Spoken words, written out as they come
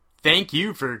Thank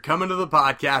you for coming to the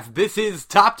podcast. This is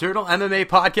Top Turtle MMA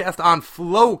podcast on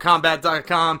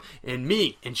FlowCombat.com, and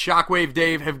me and Shockwave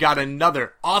Dave have got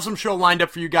another awesome show lined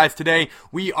up for you guys today.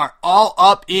 We are all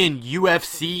up in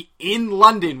UFC in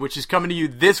London, which is coming to you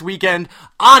this weekend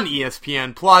on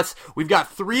ESPN+. We've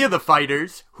got 3 of the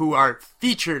fighters who are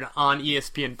featured on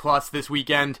ESPN+ this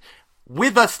weekend.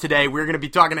 With us today, we're going to be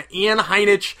talking to Ian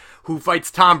Heinisch, who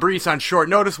fights Tom Breese on short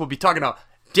notice. We'll be talking to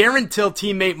Darren Till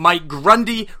teammate Mike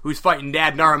Grundy, who's fighting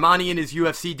Nad Narimani in his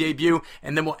UFC debut.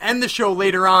 And then we'll end the show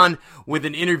later on with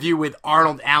an interview with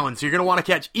Arnold Allen. So you're going to want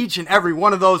to catch each and every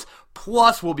one of those.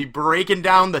 Plus, we'll be breaking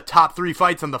down the top 3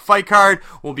 fights on the fight card.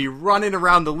 We'll be running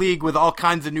around the league with all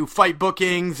kinds of new fight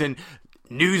bookings and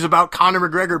news about Conor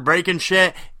McGregor breaking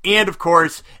shit. And, of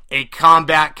course, a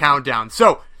combat countdown.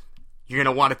 So you're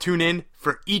going to want to tune in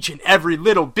for each and every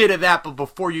little bit of that. But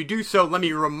before you do so, let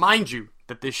me remind you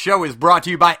that this show is brought to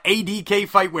you by ADK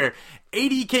Fightwear.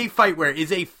 ADK Fightwear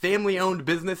is a family-owned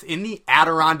business in the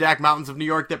Adirondack Mountains of New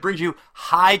York that brings you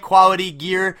high-quality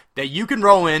gear that you can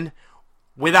roll in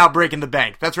without breaking the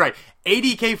bank. That's right.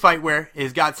 ADK Fightwear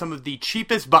has got some of the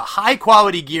cheapest but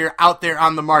high-quality gear out there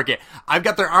on the market. I've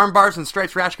got their arm bars and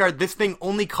stripes rash guard. This thing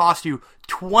only costs you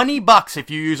 $20 if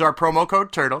you use our promo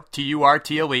code TURTLE,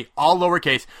 TURTLE, all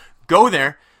lowercase. Go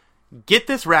there. Get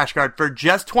this rash guard for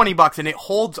just $20 and it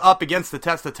holds up against the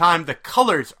test of time. The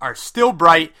colors are still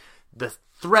bright. The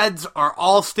threads are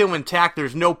all still intact.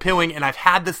 There's no pilling, and I've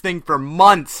had this thing for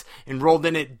months and rolled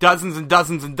in it dozens and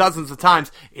dozens and dozens of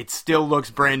times. It still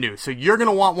looks brand new. So you're going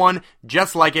to want one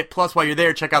just like it. Plus, while you're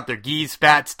there, check out their gis,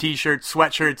 spats, t-shirts,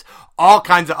 sweatshirts, all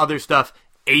kinds of other stuff.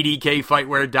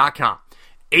 ADKFightwear.com.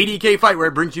 ADK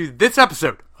Fightwear brings you this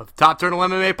episode of Top Turtle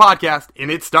MMA Podcast, and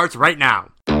it starts right now.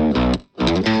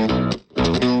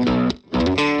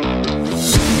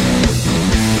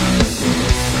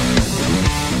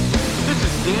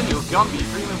 Gumby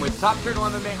Freeman with Top Turtle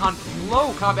MMA on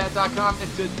FlowCombat.com,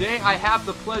 and today I have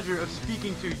the pleasure of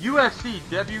speaking to UFC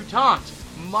debutant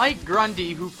Mike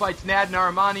Grundy, who fights Nad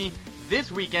Narimani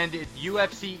this weekend at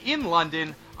UFC in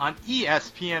London on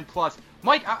ESPN+.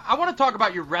 Mike, I want to talk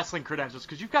about your wrestling credentials,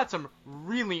 because you've got some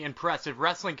really impressive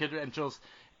wrestling credentials,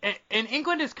 and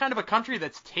England is kind of a country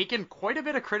that's taken quite a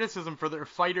bit of criticism for their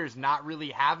fighters not really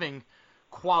having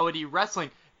quality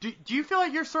wrestling. Do you feel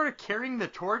like you're sort of carrying the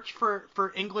torch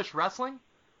for English wrestling?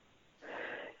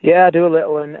 Yeah, I do a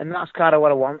little, and that's kind of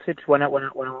what I wanted when I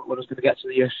was going to get to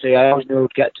the UFC. I always knew I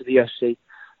would get to the UFC,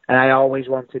 and I always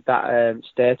wanted that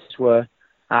status where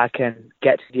I can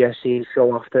get to the UFC,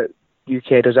 show off that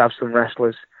UK does have some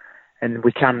wrestlers, and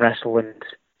we can wrestle, and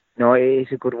you know,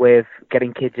 it's a good way of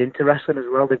getting kids into wrestling as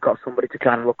well. They've got somebody to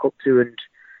kind of look up to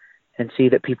and see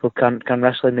that people can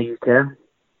wrestle in the UK.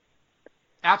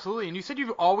 Absolutely, and you said you've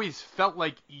always felt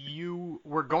like you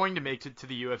were going to make it to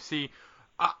the UFC.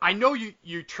 I know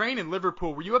you train in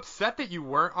Liverpool. Were you upset that you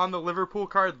weren't on the Liverpool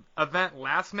card event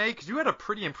last May? Because you had a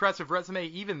pretty impressive resume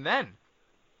even then.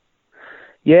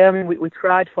 Yeah, I mean, we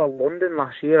tried for London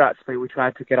last year, actually. We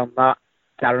tried to get on that.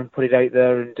 Darren put it out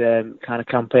there and kind of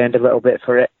campaigned a little bit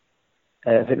for it.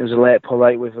 I think there was a late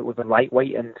pull-out with a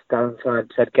lightweight, and Darren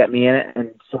said, get me in it,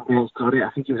 and somebody else got it. I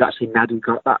think it was actually Nad who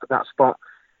got that spot.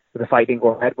 The fight didn't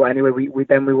go ahead, but anyway, we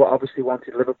obviously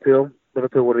wanted Liverpool.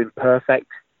 Liverpool would have been perfect.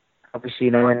 Obviously,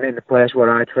 you know, in the place where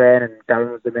I train, and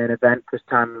Darren was the main event. This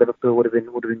time, Liverpool would have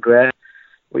been great.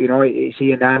 But you know, it's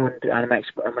here now, and I'm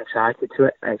excited to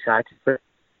it. I'm excited for it.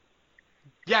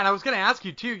 Yeah, and I was going to ask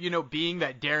you too. You know, being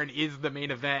that Darren is the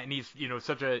main event, and he's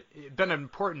been an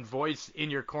important voice in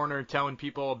your corner, telling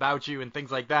people about you and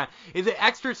things like that. Is it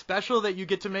extra special that you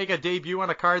get to make a debut on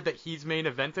a card that he's main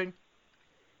eventing?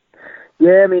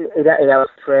 Yeah, I mean, it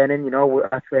helps training, you know,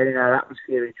 our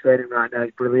atmosphere in training right now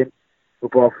is brilliant. We're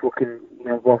both both going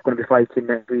to be fighting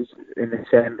next week in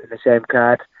the same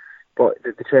card. But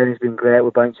the training's been great. We're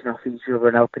bouncing off each other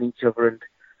and helping each other and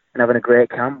having a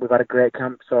great camp. We've had a great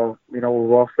camp, so, you know, we're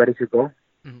both ready to go.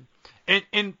 Mm-hmm.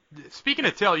 And speaking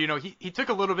of Till, you know, he took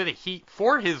a little bit of heat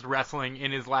for his wrestling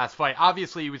in his last fight.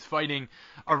 Obviously, he was fighting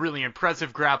a really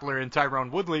impressive grappler in Tyrone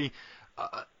Woodley.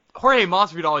 Jorge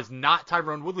Masvidal is not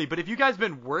Tyrone Woodley, but have you guys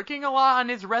been working a lot on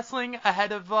his wrestling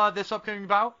ahead of this upcoming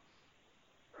bout?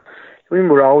 I mean,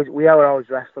 we are always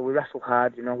wrestling. We wrestle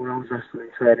hard, you know. We're always wrestling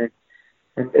and training.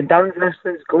 And Darren's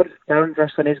wrestling is good. Darren's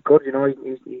wrestling is good, you know.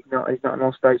 He's not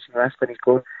no slouch in wrestling. He's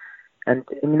good. And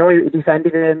you know, he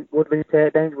defended Woodley's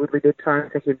takedowns. Woodley did try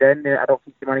and take him down. I don't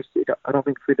think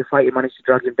through the fight he managed to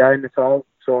drag him down at all.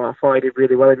 So I thought he did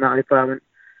really well in that department.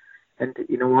 And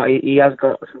you know what, he has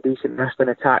got some decent wrestling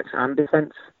attacks and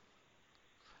defense.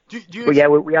 But yeah,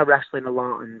 we are wrestling a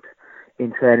lot and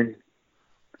in training.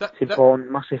 it's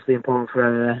important, massively important for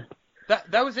MMA.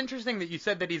 That was interesting that you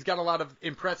said that he's got a lot of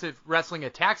impressive wrestling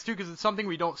attacks too, because it's something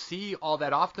we don't see all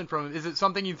that often from him. Is it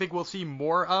something you think we'll see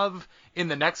more of in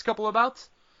the next couple of bouts?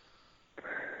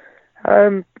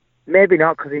 Maybe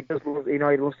not, because he does, he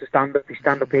loves to stand up. His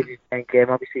stand-up is his main game.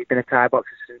 Obviously, he's been a Thai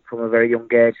boxer from a very young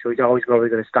age, so he's always probably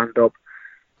going to stand up.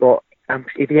 But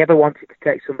if he ever wanted to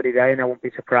take somebody down, I wouldn't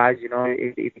be surprised,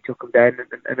 if he took him down,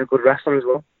 and a good wrestler as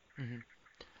well. Mm-hmm.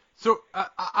 So,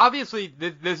 obviously,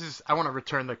 this is, I want to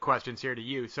return the questions here to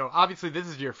you. So, obviously, this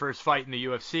is your first fight in the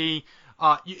UFC.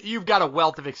 You've got a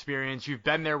wealth of experience. You've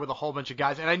been there with a whole bunch of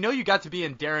guys. And I know you got to be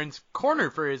in Darren's corner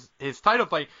for his title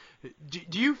fight.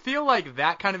 Do you feel like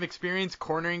that kind of experience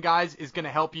cornering guys is going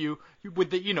to help you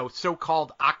with the,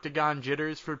 so-called octagon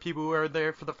jitters for people who are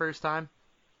there for the first time?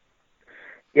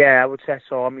 Yeah, I would say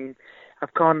so. I mean,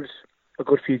 I've cornered a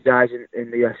good few guys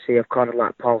in the UFC. I've cornered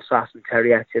like Paul Sass and Terry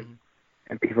Etten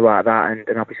and people like that,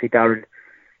 and obviously Darren.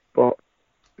 But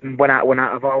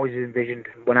I've always envisioned,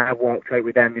 when I walked out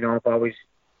with them, I've always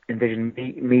envisioned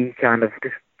me kind of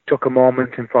just took a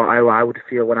moment and thought how I would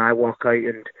feel when I walk out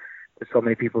and there's so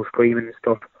many people screaming and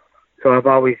stuff. So I've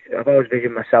always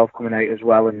visioned myself coming out as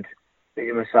well, and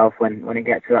vision myself when it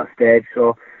gets to that stage.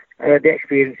 So the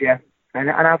experience, yeah,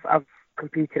 and I've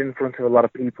competed in front of a lot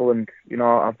of people, and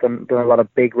I've done a lot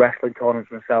of big wrestling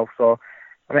tournaments myself. So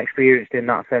I'm experienced in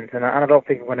that sense, and I don't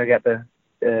think I'm going to get the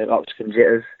octagon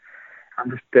jitters.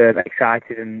 I'm just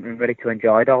excited and ready to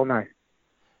enjoy it all now.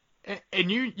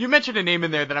 And you mentioned a name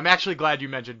in there that I'm actually glad you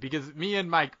mentioned, because me and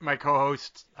my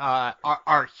co-hosts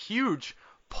are huge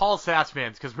Paul Sass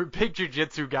fans, because we're big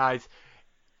jiu-jitsu guys.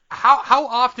 How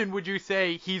often would you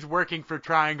say he's working for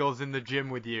triangles in the gym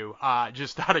with you,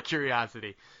 just out of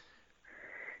curiosity?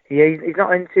 Yeah, he's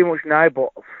not in too much now, but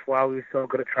wow, he was so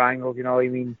good at triangles, I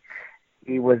mean,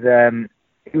 he was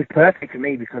perfect for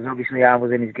me, because obviously I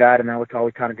was in his guard and I was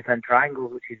always trying to defend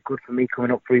triangles, which is good for me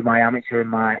coming up through my amateur and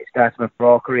my start of my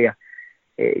pro career.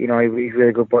 He's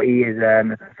really good, but he is a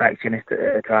perfectionist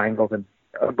at triangles and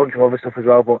a bunch of other stuff as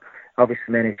well, but obviously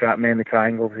mainly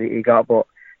triangles he got, but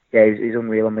yeah, he's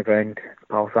unreal on the ground,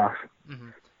 Paul Sass. Mm-hmm.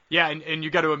 Yeah, and you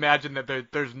got to imagine that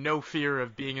there's no fear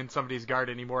of being in somebody's guard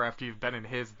anymore after you've been in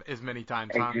his as many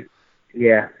times, huh?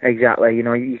 Yeah, exactly.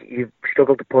 You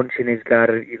struggle to punch in his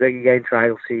guard. You gain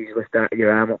triangles, so you just lift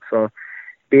your arm up. So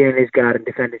being in his guard and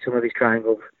defending some of his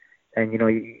triangles, and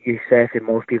you're safe in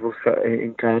most people's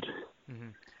in guard. Mm-hmm.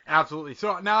 Absolutely.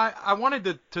 So now I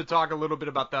wanted to talk a little bit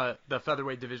about the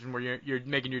featherweight division where you're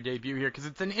making your debut here, because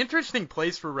it's an interesting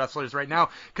place for wrestlers right now,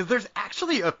 because there's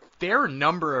actually a fair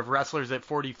number of wrestlers at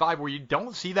 45 where you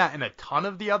don't see that in a ton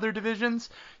of the other divisions.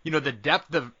 The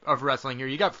depth of wrestling here.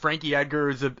 You got Frankie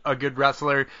Edgar, who's a good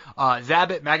wrestler.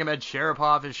 Zabit Magomed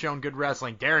Sharipov has shown good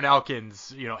wrestling. Darren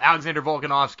Elkins, Alexander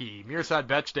Volkanovski, Mirsad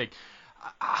Bektic.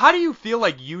 How do you feel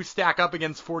like you stack up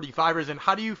against 45ers, and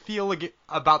how do you feel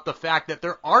about the fact that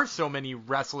there are so many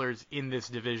wrestlers in this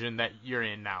division that you're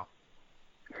in now?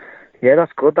 Yeah,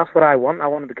 that's good. That's what I want. I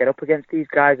wanted to get up against these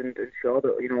guys and show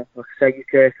that, like I say,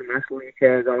 UK can wrestle. UK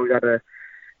has always had a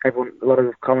lot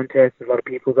of commentators, a lot of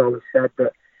people have always said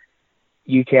that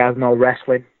UK has no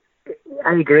wrestling.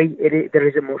 I agree. There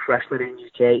isn't much wrestling in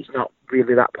UK. It's not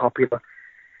really that popular.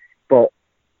 But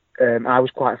I was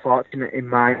quite fortunate in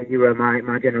my era,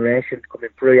 my generation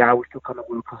coming through. I was took on a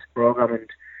world-class program, and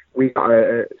we got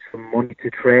some money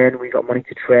to train. We got money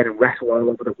to train and wrestle all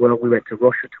over the world. We went to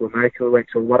Russia, to America. We went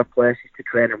to a lot of places to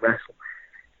train and wrestle.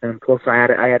 And plus, I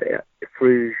had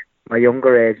through my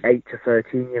younger age, 8 to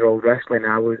 13-year-old wrestling.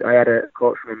 I had a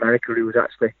coach from America who was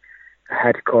actually a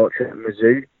head coach at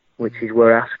Mizzou, which is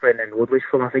where Askren and Woodley's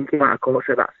from. I think he might have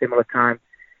coached at that similar time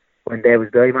when Dave was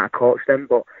there. He might have coached them,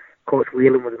 but Coach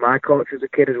Whelan was my coach as a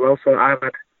kid as well, so I've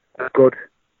had a good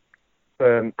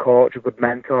coach, a good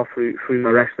mentor through my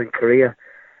wrestling career.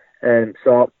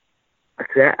 So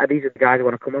these are the guys I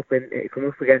want to come up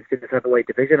against in the featherweight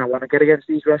division. I want to get against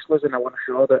these wrestlers, and I want to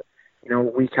show that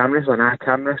we can wrestle and I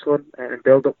can wrestle and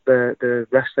build up the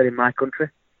wrestling in my country.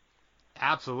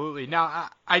 Absolutely. Now,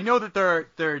 I know that there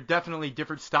are definitely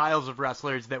different styles of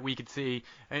wrestlers that we could see,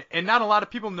 and not a lot of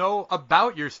people know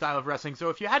about your style of wrestling. So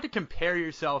if you had to compare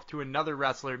yourself to another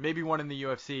wrestler, maybe one in the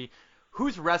UFC,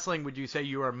 whose wrestling would you say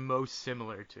you are most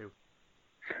similar to?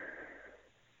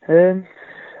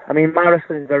 I mean, my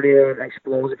wrestling is very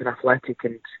explosive and athletic,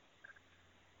 and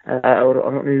I don't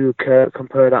know who you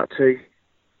compare that to.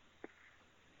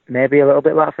 Maybe a little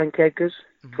bit like Frank Edgar's.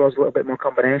 Throws a little bit more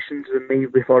combinations than me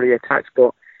before he attacks,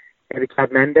 but maybe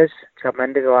Chad Mendes. I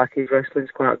like his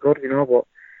wrestling's quite good, but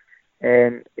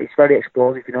it's very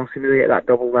explosive, similarly at that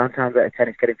double 9 times out of 10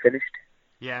 it's getting finished.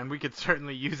 Yeah, and we could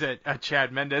certainly use a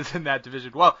Chad Mendes in that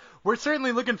division. Well, we're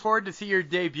certainly looking forward to see your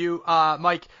debut,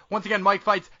 Mike. Once again, Mike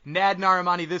fights Nad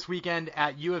Narimani this weekend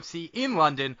at UFC in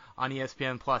London on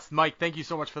ESPN+. Mike, thank you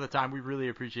so much for the time. We really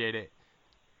appreciate it.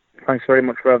 Thanks very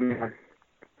much for having me.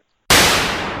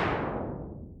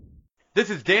 This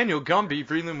is Daniel Gumby,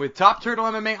 Freeland with Top Turtle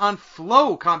MMA on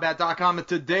FlowCombat.com, and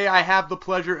today I have the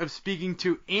pleasure of speaking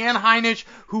to Ann Heinisch,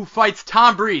 who fights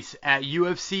Tom Breese at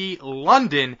UFC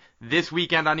London this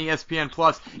weekend on ESPN+.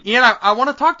 Ann, I want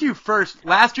to talk to you first.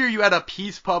 Last year you had a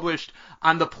piece published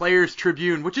on the Players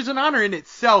Tribune, which is an honor in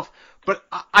itself, but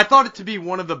I thought it to be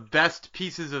one of the best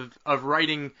pieces of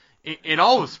writing in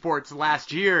all of sports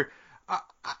last year.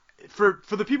 For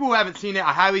the people who haven't seen it,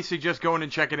 I highly suggest going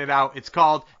and checking it out. It's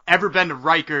called Ever Been to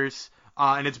Rikers,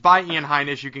 and it's by Ann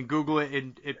Heinisch. You can Google it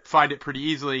and find it pretty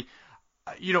easily.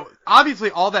 Obviously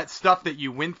all that stuff that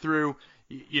you went through,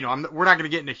 we're not going to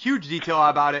get into huge detail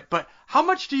about it, but how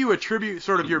much do you attribute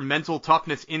sort of your mental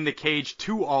toughness in the cage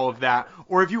to all of that,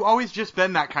 or have you always just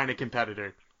been that kind of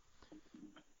competitor?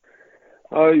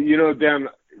 Dan,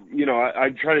 I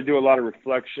try to do a lot of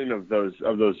reflection of those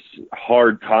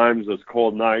hard times, those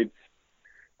cold nights.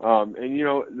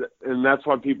 And that's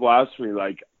why people ask me,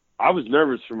 like, I was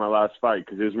nervous for my last fight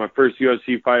because it was my first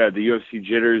UFC fight. I had the UFC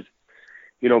jitters,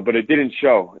 but it didn't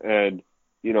show. And,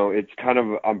 it's kind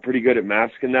of, I'm pretty good at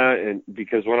masking that. And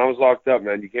because when I was locked up,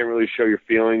 man, you can't really show your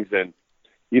feelings. And,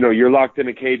 you're locked in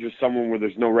a cage with someone where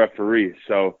there's no referee.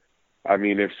 So, I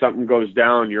mean, if something goes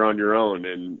down, you're on your own.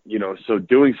 And, so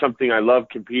doing something I love,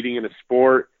 competing in a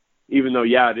sport, even though,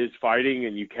 yeah, it is fighting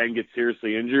and you can get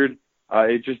seriously injured,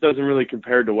 it just doesn't really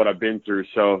compare to what I've been through.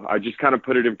 So I just kind of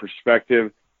put it in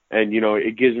perspective and,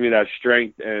 it gives me that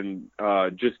strength and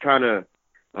just kind of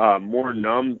more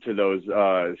numb to those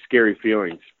scary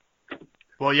feelings.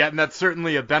 Well, yeah, and that's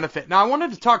certainly a benefit. Now, I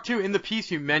wanted to talk, too, in the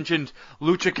piece you mentioned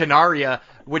Lucha Canaria,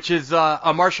 which is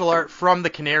a martial art from the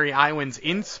Canary Islands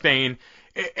in Spain.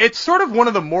 It's sort of one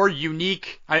of the more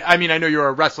unique, I mean, I know you're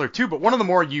a wrestler, too, but one of the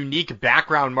more unique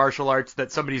background martial arts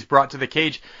that somebody's brought to the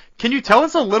cage. Can you tell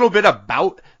us a little bit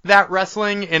about that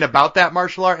wrestling and about that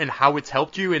martial art and how it's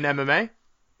helped you in MMA?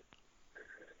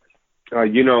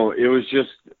 It was just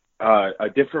a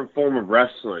different form of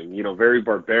wrestling, very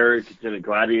barbaric. It's in a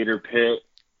gladiator pit.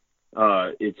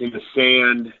 It's in the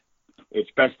sand.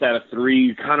 It's best out of three.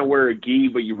 You kind of wear a gi,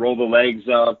 but you roll the legs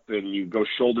up and you go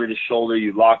shoulder to shoulder.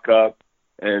 You lock up,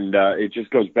 and it just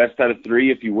goes best out of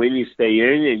three. If you win, you stay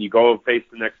in, and you go and face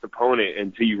the next opponent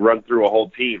until you run through a whole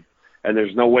team. And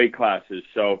there's no weight classes.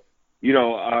 So,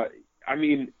 a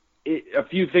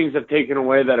few things have taken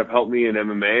away that have helped me in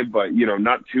MMA, but,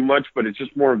 not too much. But it's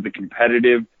just more of the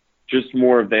competitive, just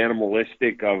more of the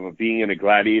animalistic of being in a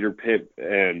gladiator pit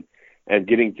and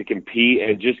getting to compete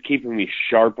and just keeping me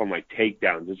sharp on my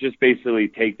takedowns. It's just basically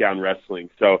takedown wrestling.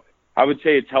 So I would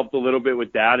say it's helped a little bit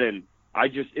with that. And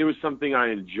it was something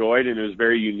I enjoyed and it was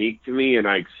very unique to me and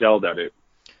I excelled at it.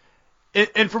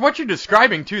 And from what you're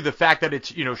describing, too, the fact that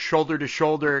it's, shoulder to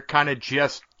shoulder, kind of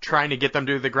just trying to get them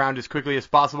to the ground as quickly as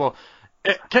possible,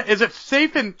 is it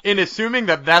safe in assuming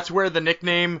that that's where the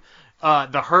nickname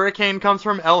the Hurricane comes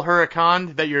from, El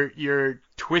Huracan, that you're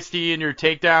twisty in your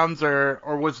takedowns,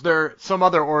 or was there some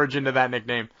other origin to that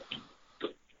nickname?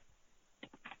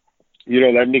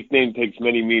 That nickname takes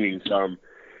many meanings.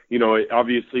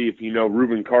 Obviously, if you know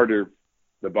Reuben Carter,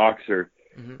 the boxer,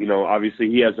 mm-hmm. Obviously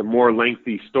he has a more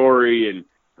lengthy story, and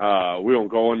we don't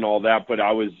go into all that, but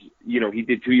he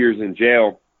did 2 years in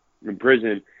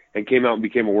prison, and came out and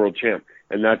became a world champ.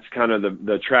 And that's kind of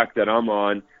the track that I'm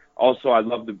on. Also, I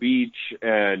love the beach,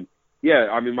 and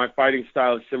yeah, my fighting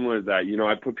style is similar to that.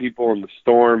 I put people in the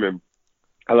storm, and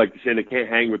I like to say they can't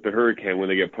hang with the hurricane when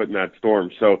they get put in that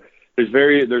storm. So there's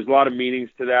a lot of meanings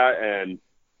to that, and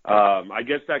I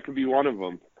guess that could be one of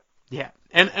them. Yeah,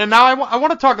 and now I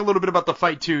want to talk a little bit about the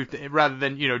fight too, rather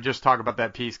than just talk about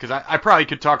that piece, because I probably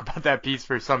could talk about that piece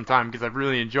for some time because I've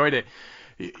really enjoyed it.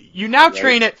 You now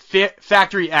train at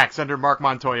Factory X under Mark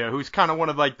Montoya, who's kind of one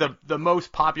of the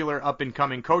most popular up and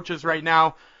coming coaches right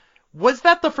now. Was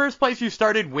that the first place you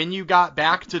started when you got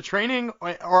back to training,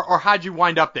 or how'd you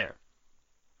wind up there?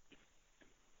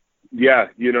 Yeah,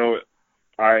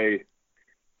 I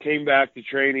came back to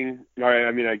training.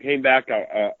 I came back.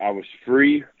 I was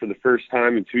free for the first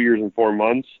time in 2 years and 4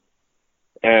 months,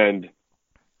 and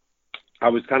I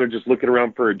was kind of just looking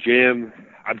around for a gym.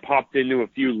 I popped into a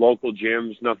few local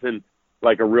gyms, nothing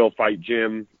like a real fight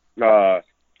gym.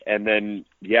 And then,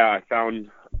 I found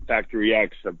Factory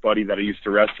X. A buddy that I used to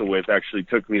wrestle with actually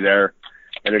took me there,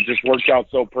 and it just worked out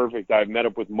so perfect. I met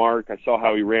up with Mark. I saw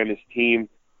how he ran his team.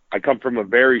 I come from a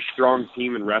very strong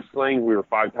team in wrestling. We were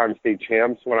 5-time state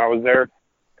champs when I was there.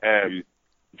 And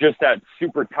just that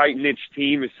super tight-knit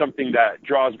team is something that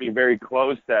draws me very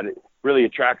close, that it really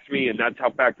attracts me, and that's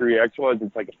how Factory X was.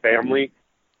 It's like a family.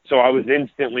 So I was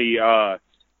instantly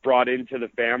brought into the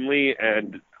family,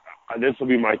 and this will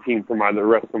be my team for the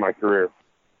rest of my career.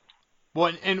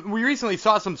 Well, and we recently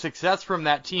saw some success from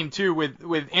that team, too,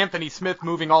 with Anthony Smith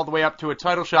moving all the way up to a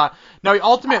title shot. Now, he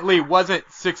ultimately wasn't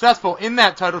successful in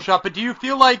that title shot, but do you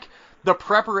feel like the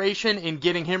preparation in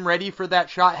getting him ready for that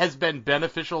shot has been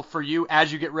beneficial for you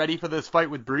as you get ready for this fight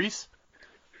with Brees?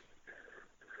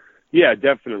 Yeah,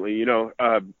 definitely. You know,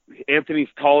 Anthony's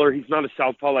taller. He's not a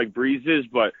southpaw like Brees is,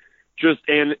 but just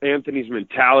Anthony's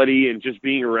mentality and just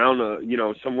being around,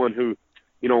 someone who,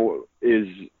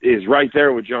 is right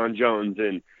there with John Jones.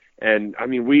 And I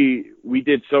mean, we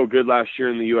did so good last year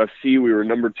in the UFC. We were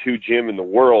number 2 gym in the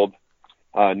world,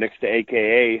 next to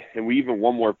AKA, and we even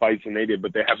won more fights than they did,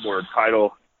 but they have more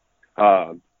title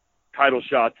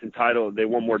shots and they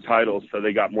won more titles, so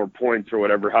they got more points or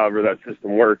whatever, however that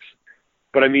system works.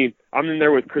 But I mean, I'm in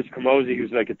there with Chris Camozzi,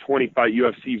 who's like a 20-fight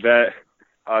UFC vet,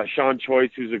 Sean Choice,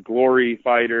 who's a Glory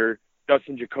fighter,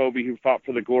 Dustin Jacoby, who fought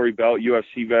for the Glory belt,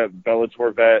 UFC vet,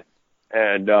 Bellator vet,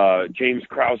 and James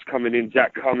Krause coming in,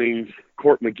 Zach Cummings,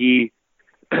 Court McGee.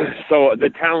 So the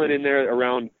talent in there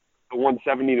around the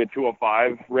 170 to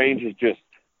 205 range is just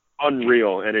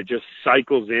unreal, and it just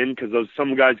cycles in because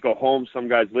some guys go home, some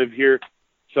guys live here.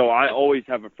 So I always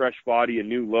have a fresh body, a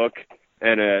new look,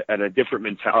 and a different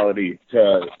mentality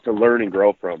to learn and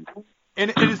grow from.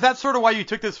 And is that sort of why you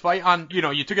took this fight on,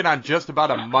 you took it on just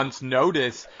about a month's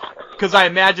notice? Because I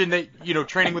imagine that,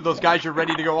 training with those guys, you're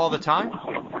ready to go all the time?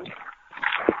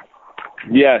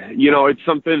 Yeah, it's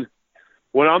something,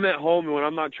 when I'm at home and when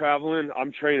I'm not traveling,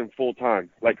 I'm training full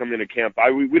time, like I'm in a camp.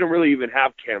 We don't really even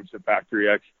have camps at Factory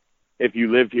X. If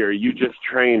you live here, you just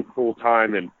train full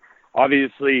time, and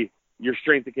obviously your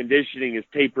strength and conditioning is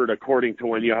tapered according to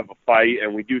when you have a fight,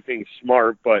 and we do things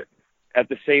smart, but at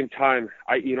the same time,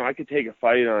 I could take a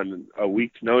fight on a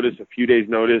week's notice, a few days'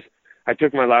 notice. I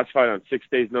took my last fight on 6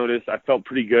 days' notice. I felt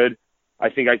pretty good. I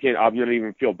think I'm going to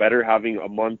even feel better having a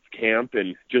month's camp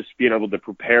and just being able to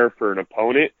prepare for an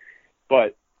opponent.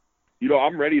 But,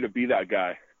 I'm ready to be that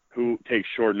guy who takes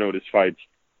short notice fights.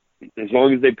 As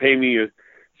long as they pay me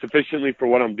sufficiently for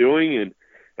what I'm doing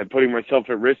and putting myself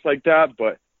at risk like that.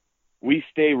 But we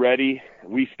stay ready,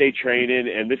 we stay training,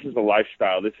 and this is a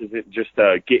lifestyle. This isn't just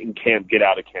get in camp, get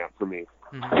out of camp for me.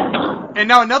 Mm-hmm. And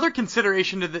now another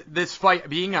consideration to this fight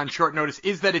being on short notice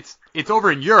is that it's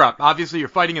over in Europe. Obviously, you're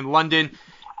fighting in London.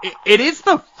 It is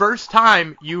the first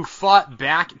time you fought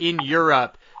back in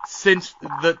Europe since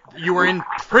you were in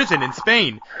prison in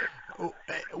Spain.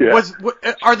 Yeah.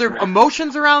 Are there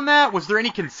emotions around that? Was there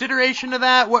any consideration to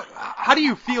that? How do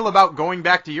you feel about going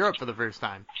back to Europe for the first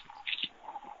time?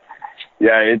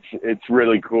 Yeah, it's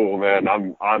really cool, man.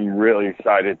 I'm really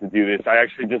excited to do this. I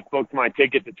actually just booked my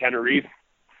ticket to Tenerife,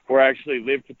 where I actually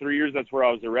lived for 3 years. That's where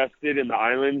I was arrested, in the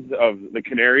islands of the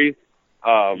Canaries.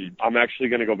 I'm actually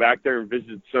going to go back there and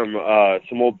visit some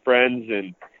old friends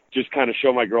and just kind of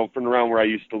show my girlfriend around where I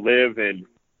used to live. And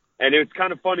it's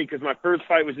kind of funny because my first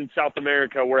fight was in South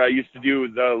America, where I used to do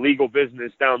the legal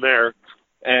business down there.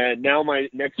 And now my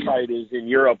next fight is in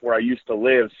Europe, where I used to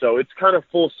live. So it's kind of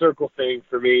full circle thing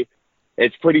for me.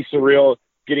 It's pretty surreal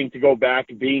getting to go back,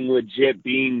 being legit,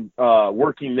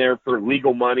 working there for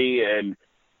legal money. And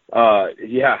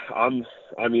I'm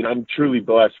truly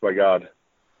blessed by God.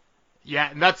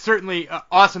 Yeah, and that's certainly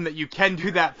awesome that you can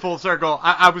do that full circle.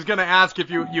 I was going to ask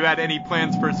if you had any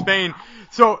plans for Spain.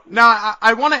 So now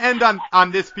I want to end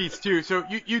on this piece too. So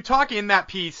you talk in that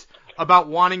piece about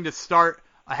wanting to start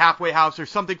a halfway house or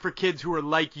something for kids who are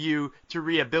like you to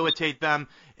rehabilitate them.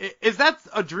 Is that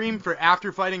a dream for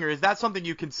after fighting, or is that something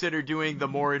you consider doing the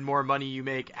more and more money you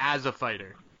make as a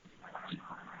fighter?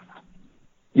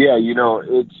 Yeah,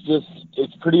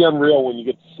 it's pretty unreal when you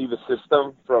get to see the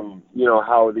system from,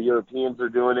 how the Europeans are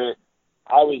doing it.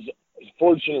 I was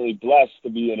fortunately blessed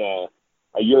to be in a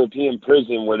European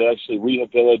prison where they actually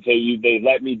rehabilitate you. They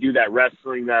let me do that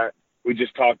wrestling that we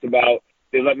just talked about.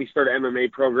 They let me start an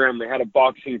MMA program. They had a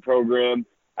boxing program.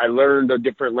 I learned a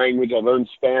different language. I learned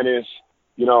Spanish.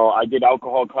 I did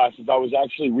alcohol classes. I was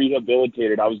actually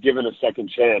rehabilitated. I was given a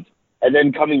second chance. And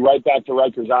then coming right back to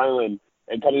Rikers Island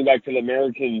and coming back to the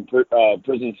American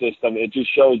prison system, it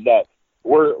just shows that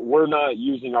we're not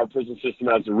using our prison system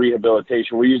as a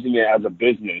rehabilitation. We're using it as a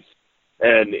business.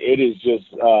 And it is just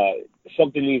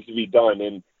something needs to be done.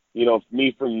 And,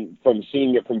 me from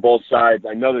seeing it from both sides,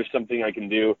 I know there's something I can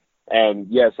do. And,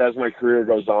 yes, as my career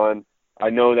goes on, I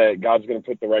know that God's going to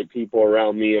put the right people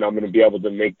around me, and I'm going to be able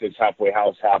to make this halfway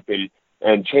house happen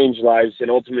and change lives and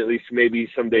ultimately maybe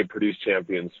someday produce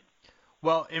champions.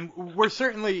 Well, and we're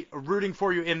certainly rooting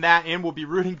for you in that, and we'll be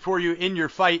rooting for you in your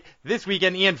fight this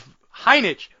weekend. Ian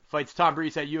Heinisch fights Tom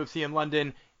Breese at UFC in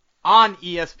London on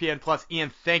ESPN+.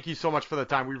 Ian, thank you so much for the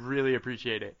time. We really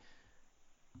appreciate it.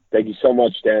 Thank you so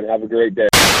much, Dan. Have a great day.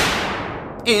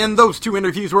 And those two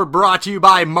interviews were brought to you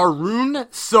by Marune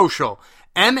Social.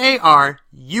 Marune.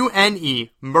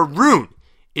 Marune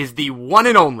is the one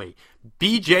and only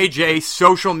BJJ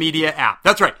social media app.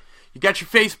 That's right. You got your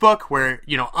Facebook where,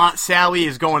 Aunt Sally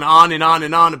is going on and on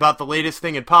and on about the latest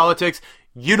thing in politics.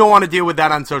 You don't want to deal with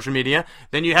that on social media.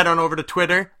 Then you head on over to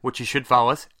Twitter, which you should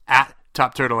follow us, at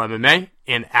Top Turtle MMA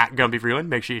and at Gumby Freeland.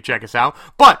 Make sure you check us out.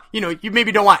 But, you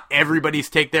maybe don't want everybody's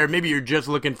take there. Maybe you're just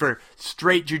looking for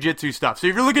straight jiu-jitsu stuff. So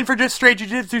if you're looking for just straight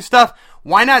jiu-jitsu stuff,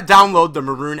 why not download the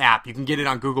Marune app? You can get it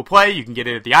on Google Play. You can get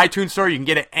it at the iTunes Store. You can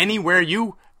get it anywhere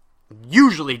you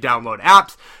usually download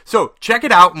apps. So check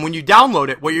it out, and when you download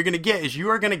it, what you're going to get is you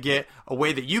are going to get a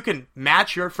way that you can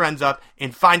match your friends up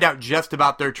and find out just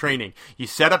about their training. You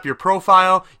set up your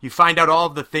profile, you find out all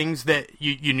of the things that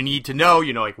you need to know,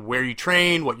 like where you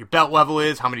train, what your belt level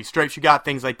is, how many stripes you got,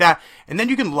 things like that. And then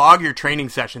you can log your training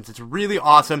sessions. It's really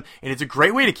awesome, and it's a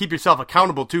great way to keep yourself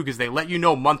accountable too, because they let you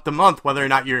know month to month whether or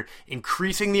not you're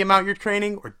increasing the amount you're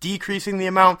training or decreasing the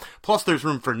amount. Plus there's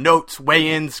room for notes,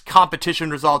 weigh-ins, competition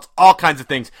results, all kinds of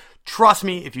things. Trust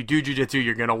me, if you do jiu-jitsu,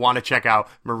 you're going to want to check out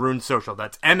Marune Social.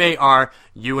 That's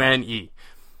Marune.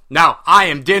 Now, I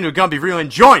am Daniel Gumby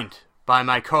Freeland, joined by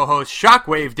my co-host,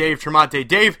 Shockwave Dave Tremonte.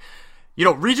 Dave,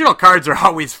 regional cards are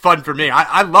always fun for me.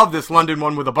 I love this London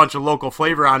one with a bunch of local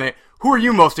flavor on it. Who are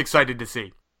you most excited to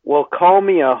see? Well, call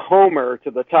me a homer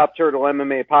to the Top Turtle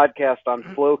MMA podcast on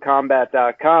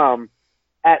flowcombat.com,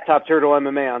 at Top Turtle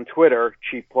MMA on Twitter,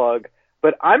 cheap plug.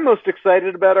 But I'm most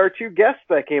excited about our two guests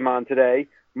that came on today.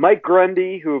 Mike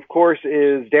Grundy, who of course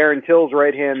is Darren Till's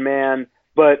right-hand man,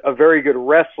 but a very good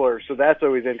wrestler, so that's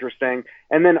always interesting.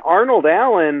 And then Arnold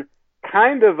Allen,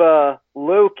 kind of a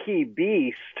low-key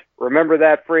beast. Remember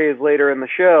that phrase later in the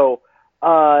show.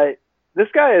 This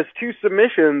guy has 2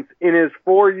 submissions in his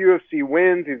 4 UFC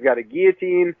wins. He's got a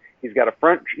guillotine. He's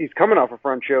coming off a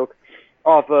front choke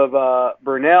off of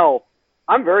Burnell.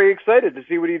 I'm very excited to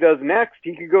see what he does next.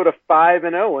 He could go to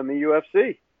 5-0 in the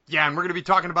UFC. Yeah, and we're going to be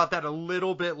talking about that a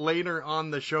little bit later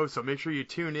on the show, so make sure you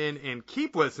tune in and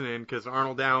keep listening, because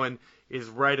Arnold Allen is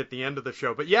right at the end of the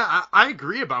show. But yeah, I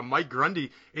agree about Mike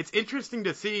Grundy. It's interesting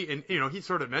to see, and he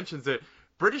sort of mentions it,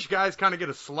 British guys kind of get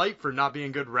a slight for not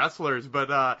being good wrestlers,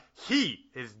 but he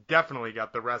has definitely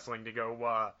got the wrestling to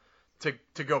go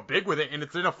to go big with it, and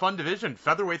it's in a fun division.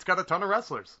 Featherweight's got a ton of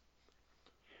wrestlers.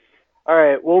 All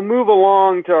right, we'll move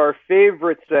along to our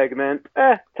favorite segment,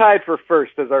 tied for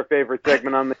first as our favorite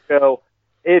segment on the show.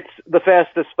 It's the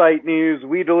fastest fight news.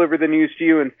 We deliver the news to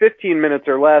you in 15 minutes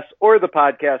or less, or the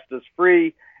podcast is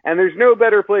free. And there's no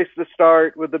better place to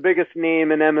start with the biggest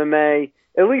name in MMA,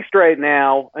 at least right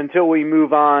now, until we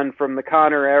move on from the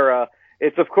Conor era.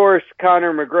 It's, of course,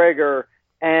 Conor McGregor,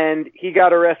 and he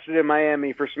got arrested in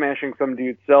Miami for smashing some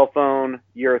dude's cell phone.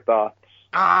 Your thoughts?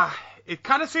 It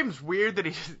kind of seems weird that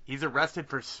he's arrested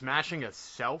for smashing a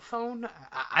cell phone.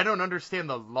 I don't understand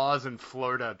the laws in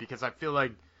Florida, because I feel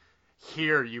like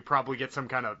here you probably get some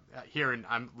kind of,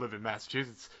 I live in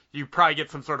Massachusetts, you probably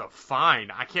get some sort of fine.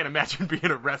 I can't imagine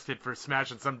being arrested for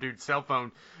smashing some dude's cell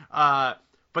phone.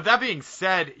 But that being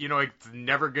said, it's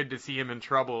never good to see him in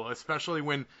trouble, especially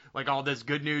when all this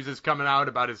good news is coming out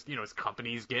about his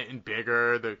company's getting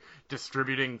bigger, they're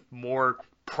distributing more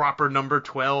proper number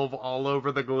 12 all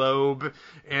over the globe.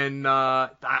 And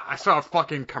I saw a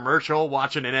fucking commercial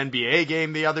watching an NBA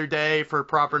game the other day for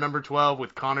proper number 12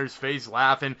 with Conor's face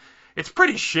laughing. It's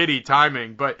pretty shitty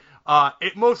timing, but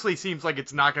it mostly seems like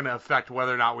it's not going to affect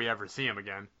whether or not we ever see him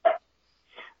again.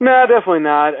 No, definitely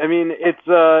not. I mean, it's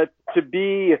to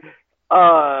be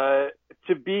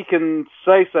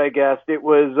concise, I guess. It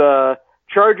was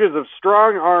charges of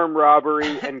strong arm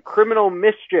robbery and criminal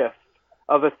mischief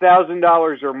of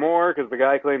 $1,000 or more, because the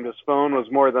guy claimed his phone was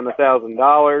more than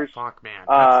 $1,000. Fuck, man,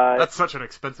 that's such an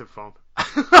expensive phone.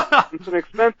 It's an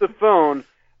expensive phone,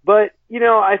 but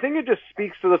I think it just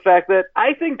speaks to the fact that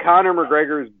I think Conor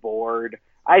McGregor is bored.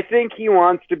 I think he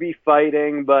wants to be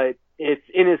fighting, but it's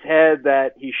in his head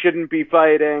that he shouldn't be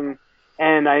fighting.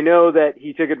 And I know that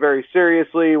he took it very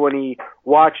seriously when he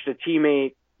watched a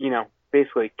teammate,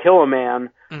 basically kill a man,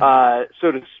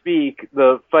 so to speak.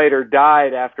 The fighter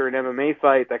died after an MMA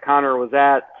fight that Conor was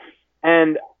at.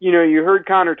 And, you heard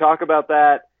Conor talk about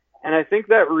that, and I think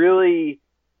that really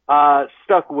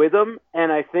stuck with him.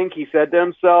 And I think he said to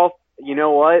himself, you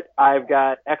know what? I've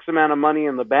got X amount of money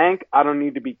in the bank. I don't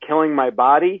need to be killing my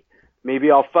body.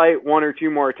 maybe I'll fight one or two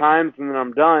more times and then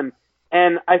I'm done.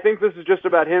 And I think this is just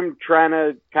about him trying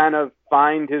to kind of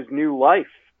find his new life,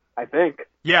 I think.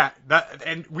 Yeah,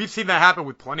 and we've seen that happen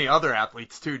with plenty of other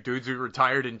athletes too, dudes who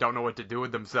retired and don't know what to do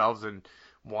with themselves and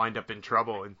wind up in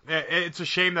trouble. And it's a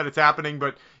shame that it's happening,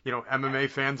 but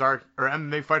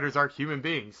MMA fighters are human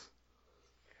beings.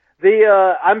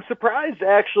 I'm surprised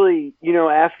actually,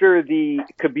 after the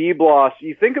Khabib loss,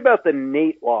 you think about the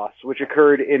Nate loss, which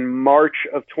occurred in March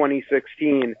of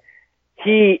 2016.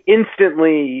 He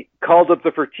instantly called up the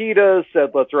Fertittas,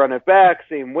 said, let's run it back,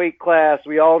 same weight class.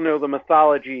 We all know the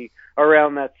mythology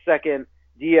around that second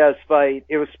Diaz fight.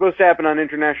 It was supposed to happen on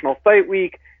International Fight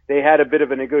Week. They had a bit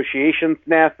of a negotiation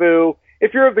snafu.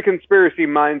 If you're of the conspiracy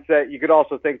mindset, you could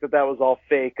also think that was all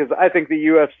fake, because I think the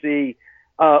UFC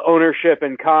ownership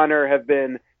and Conor have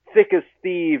been thick as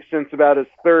thieves since about his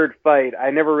third fight. I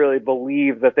never really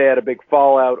believed that they had a big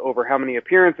fallout over how many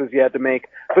appearances he had to make,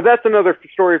 but that's another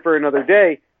story for another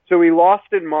day. So he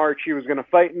lost in March. He was going to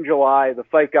fight in July. The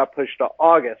fight got pushed to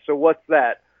August. So what's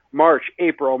that? March,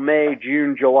 April, May,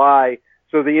 June, July.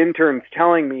 So the intern's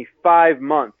telling me 5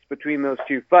 months between those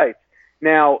two fights.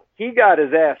 Now, he got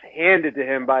his ass handed to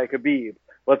him by Khabib.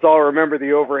 Let's all remember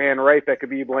the overhand right that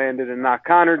Khabib landed and knocked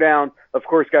Conor down. Of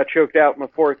course, got choked out in the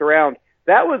fourth round.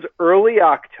 That was early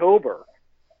October.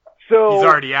 So he's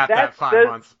already at that 5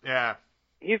 months. Yeah.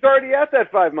 He's already at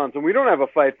that 5 months, and we don't have a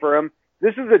fight for him.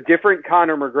 This is a different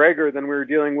Conor McGregor than we were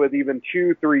dealing with even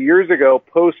 2-3 years ago,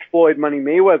 post-Floyd Money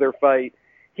Mayweather fight.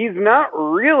 He's not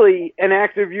really an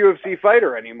active UFC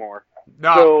fighter anymore.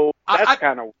 No, so that's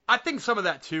kind of... I think some of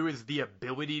that, too, is the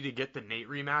ability to get the Nate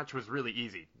rematch was really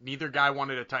easy. Neither guy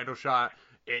wanted a title shot.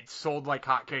 It sold like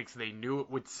hotcakes. They knew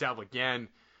it would sell again.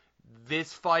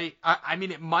 This fight, I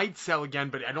mean, it might sell again,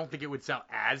 but I don't think it would sell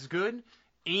as good.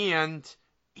 And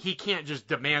he can't just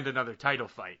demand another title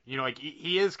fight.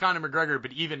 He is Conor McGregor,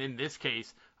 but even in this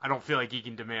case, I don't feel like he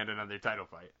can demand another title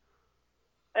fight.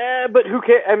 But who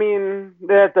cares? I mean,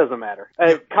 that doesn't matter.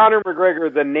 Conor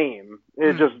McGregor, the name,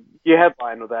 is just, you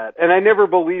headline with that. And I never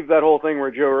believed that whole thing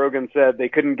where Joe Rogan said they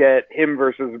couldn't get him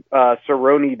versus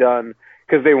Cerrone done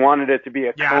because they wanted it to be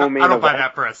a co-main I don't buy event.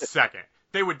 that for a second.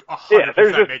 They would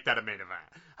 100% make that a main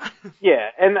event. Yeah,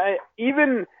 and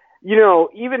even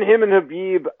him and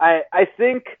Khabib, I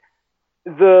think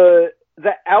the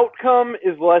outcome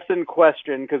is less in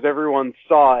question because everyone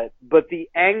saw it, but the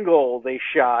angle they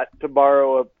shot, to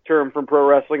borrow a term from pro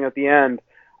wrestling at the end,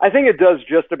 I think it does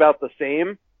just about the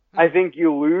same. I think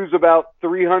you lose about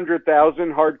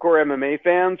 300,000 hardcore MMA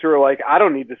fans who are like, I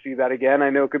don't need to see that again. I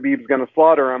know Khabib's going to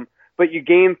slaughter him. But you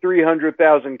gain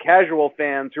 300,000 casual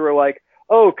fans who are like,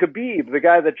 oh, Khabib, the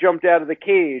guy that jumped out of the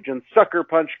cage and sucker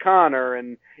punched Conor,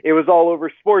 and it was all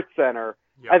over SportsCenter.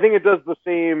 Yep. I think it does the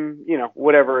same,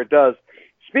 whatever it does.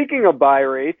 Speaking of buy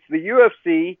rates, the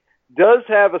UFC does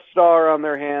have a star on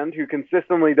their hand who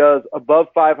consistently does above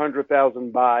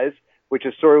 500,000 buys, which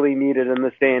is sorely needed in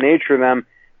this day and age for them.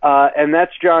 And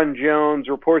that's Jon Jones.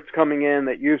 Reports coming in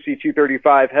that UFC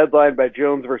 235, headlined by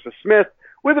Jones versus Smith,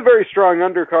 with a very strong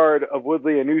undercard of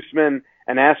Woodley and Usman,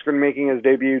 and Askren making his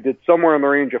debut, did somewhere in the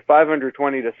range of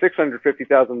 520 to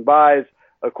 650,000 buys,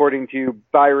 according to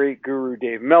buy rate guru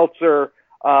Dave Meltzer.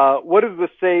 What does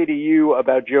this say to you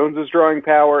about Jones's drawing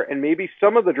power and maybe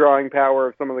some of the drawing power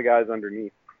of some of the guys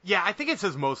underneath? Yeah, I think it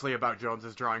says mostly about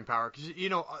Jones's drawing power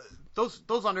because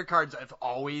those undercards have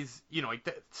always,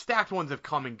 the stacked ones have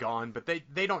come and gone, but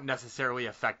they don't necessarily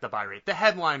affect the buy rate. The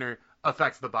headliner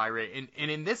affects the buy rate, and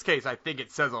in this case, I think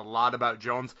it says a lot about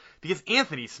Jones because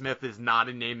Anthony Smith is not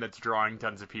a name that's drawing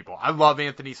tons of people. I love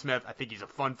Anthony Smith. I think he's a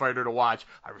fun fighter to watch.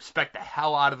 I respect the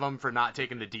hell out of him for not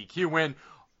taking the DQ win.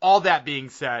 All that being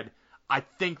said, I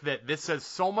think that this says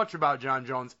so much about Jon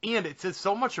Jones, and it says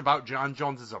so much about Jon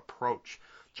Jones's approach.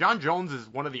 Jon Jones is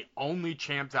one of the only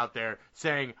champs out there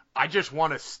saying, I just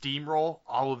want to steamroll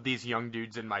all of these young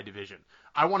dudes in my division.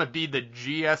 I want to be the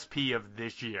GSP of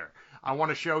this year. I want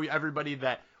to show everybody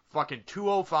that fucking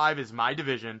 205 is my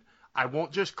division. I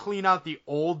won't just clean out the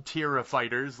old tier of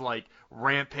fighters like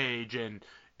Rampage and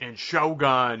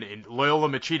Shogun and Loyola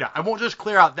Machida. I won't just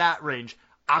clear out that range.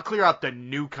 I'll clear out the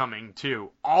new coming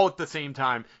too, all at the same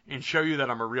time, and show you that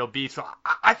I'm a real beast. So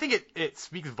I think it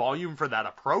speaks volume for that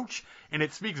approach, and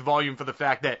it speaks volume for the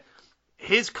fact that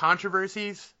his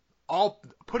controversies,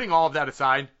 putting all of that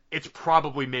aside, it's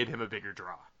probably made him a bigger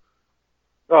draw.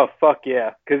 Oh, fuck yeah,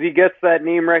 because he gets that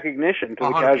name recognition to the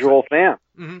 100%. Casual fan.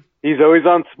 Mm-hmm. He's always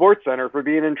on SportsCenter for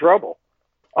being in trouble.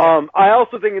 I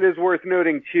also think it is worth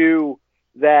noting, too,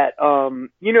 that,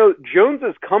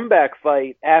 Jones's comeback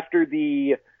fight after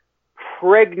the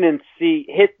pregnancy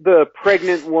hit the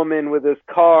pregnant woman with his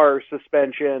car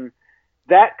suspension,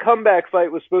 that comeback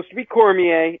fight was supposed to be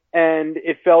Cormier, and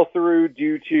it fell through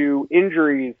due to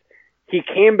injuries. He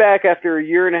came back after a 1.5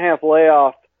 year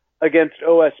layoff against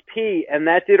OSP, and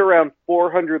that did around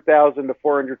 400,000 to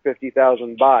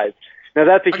 450,000 buys. Now,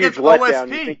 that's a huge letdown.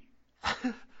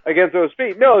 OSP. Against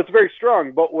OSP. No, it's very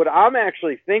strong. But what I'm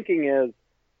actually thinking is,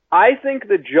 I think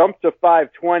the jump to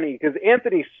 520, because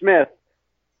Anthony Smith,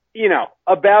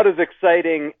 about as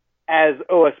exciting as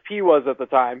OSP was at the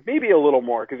time, maybe a little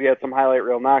more because he had some highlight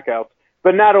reel knockouts,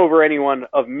 but not over anyone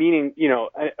of meaning,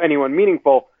 anyone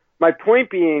meaningful. My point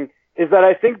being is that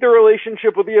I think the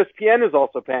relationship with ESPN is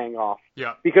also paying off.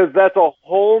 Yeah. Because that's a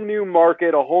whole new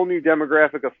market, a whole new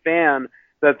demographic of fan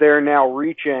that they're now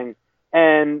reaching.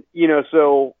 And,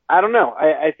 so I don't know.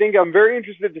 I think I'm very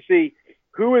interested to see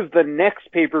who is the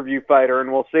next pay-per-view fighter,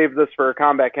 and we'll save this for a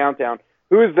Combat Countdown.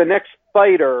 Who is the next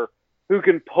fighter who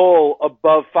can pull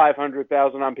above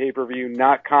 500,000 on pay-per-view,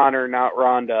 not Conor, not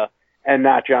Ronda, and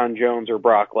not John Jones or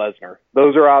Brock Lesnar.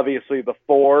 Those are obviously the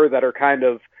four that are kind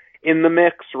of in the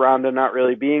mix, Ronda not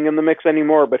really being in the mix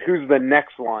anymore, but who's the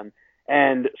next one?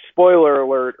 And spoiler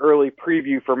alert, early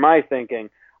preview for my thinking,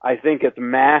 I think it's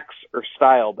Max or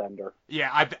Stylebender. Yeah,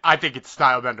 I think it's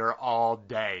Stylebender all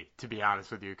day, to be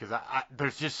honest with you, because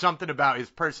there's just something about his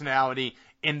personality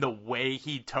in the way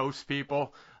he toasts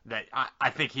people that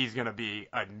I think he's going to be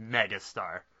a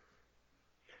megastar.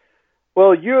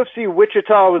 Well, UFC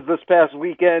Wichita was this past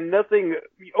weekend. Nothing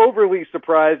overly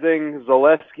surprising.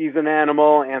 Zaleski's an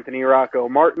animal. Anthony Rocco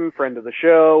Martin, friend of the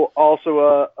show,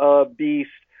 also a beast.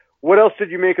 What else did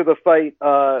you make of the fight,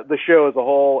 the show as a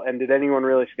whole, and did anyone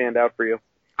really stand out for you?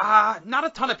 Not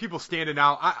a ton of people standing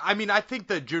out. I mean, I think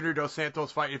the Junior Dos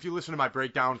Santos fight, if you listen to my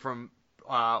breakdown from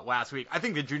last week, I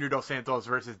think the Junior Dos Santos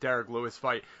versus Derek Lewis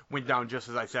fight went down just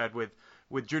as I said, with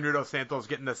Junior Dos Santos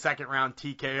getting the second round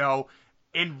TKO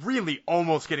and really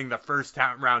almost getting the first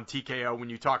round TKO when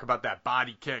you talk about that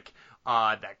body kick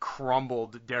that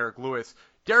crumbled Derek Lewis.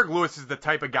 Derek Lewis is the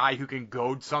type of guy who can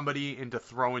goad somebody into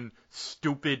throwing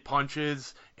stupid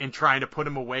punches and trying to put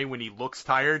him away when he looks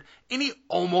tired. And he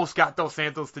almost got Dos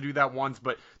Santos to do that once,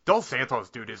 but Dos Santos,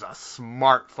 dude, is a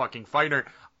smart fucking fighter.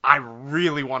 I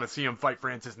really want to see him fight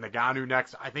Francis Ngannou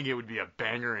next. I think it would be a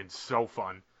banger and so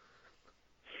fun.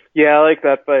 Yeah, I like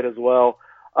that fight as well.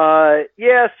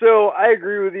 So I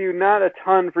agree with you. Not a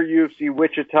ton for UFC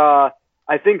Wichita.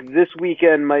 I think this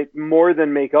weekend might more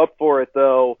than make up for it,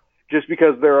 though, just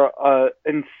because there are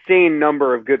an insane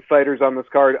number of good fighters on this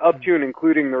card, up to and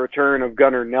including the return of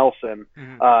Gunnar Nelson.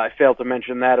 Mm-hmm. I failed to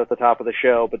mention that at the top of the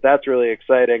show, but that's really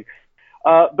exciting.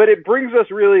 But it brings us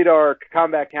really to our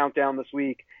Combat Countdown this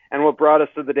week and what brought us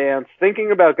to the dance.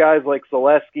 Thinking about guys like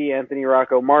Zaleski, Anthony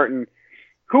Rocco Martin,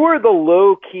 who are the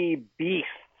low-key beasts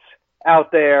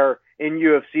out there in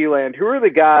UFC land? Who are the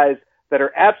guys that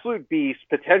are absolute beasts,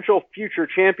 potential future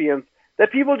champions,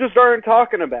 that people just aren't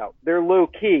talking about? They're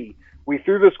low-key. We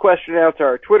threw this question out to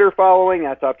our Twitter following,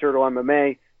 at Top Turtle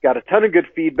MMA, got a ton of good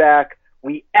feedback.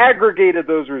 We aggregated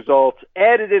those results,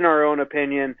 added in our own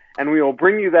opinion, and we will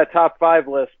bring you that top 5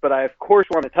 list. But I, of course,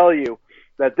 want to tell you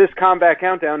that this Combat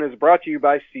Countdown is brought to you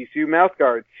by Sisu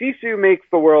Mouthguard. Sisu makes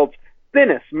the world's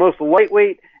thinnest, most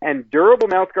lightweight, and durable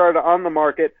mouthguard on the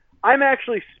market. I'm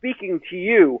actually speaking to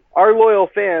you, our loyal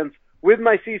fans, with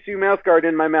my Sisu mouthguard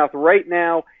in my mouth right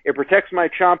now. It protects my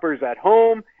chompers at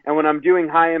home, and when I'm doing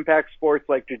high-impact sports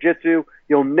like jiu-jitsu,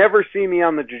 you'll never see me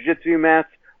on the jiu-jitsu mats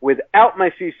without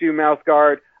my Sisu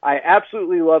mouthguard. I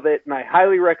absolutely love it, and I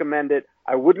highly recommend it.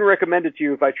 I wouldn't recommend it to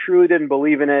you if I truly didn't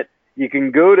believe in it. You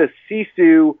can go to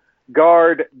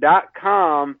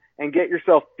sisuguard.com and get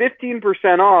yourself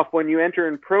 15% off when you enter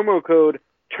in promo code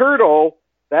TURTLE.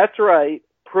 That's right.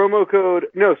 Promo code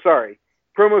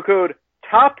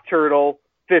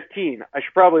TOPTURTLE15. I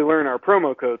should probably learn our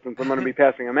promo code since I'm going to be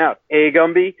passing them out.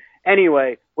 Gumby?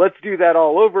 Anyway, let's do that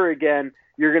all over again.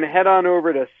 You're going to head on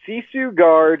over to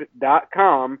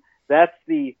sisuguard.com. That's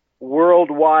the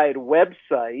worldwide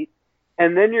website.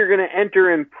 And then you're going to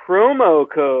enter in promo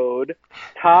code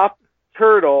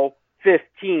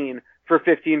TOPTURTLE15 for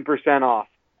 15% off.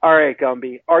 All right,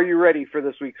 Gumby, are you ready for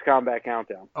this week's Combat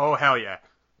Countdown? Oh, hell yeah.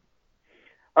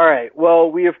 All right,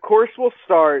 well, we, of course, will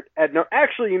start at...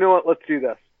 Actually, you know what? Let's do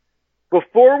this.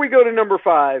 Before we go to number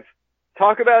 5,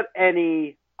 talk about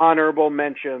any honorable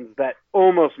mentions that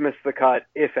almost missed the cut,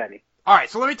 if any. All right,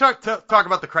 so let me talk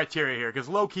about the criteria here, because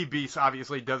Low Key Beast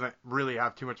obviously doesn't really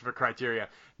have too much of a criteria.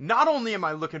 Not only am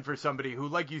I looking for somebody who,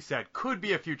 like you said, could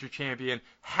be a future champion,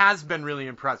 has been really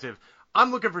impressive,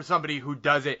 I'm looking for somebody who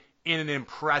does it in an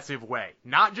impressive way.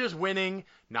 Not just winning,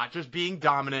 not just being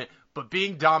dominant, but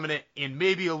being dominant and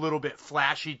maybe a little bit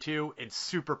flashy too, and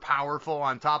super powerful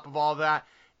on top of all that.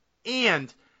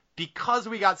 And because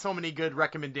we got so many good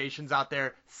recommendations out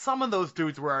there, some of those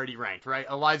dudes were already ranked, right?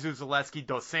 Elizeu Zaleski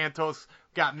dos Santos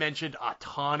got mentioned a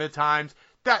ton of times.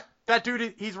 That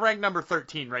dude, he's ranked number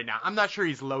 13 right now. I'm not sure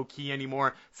he's low-key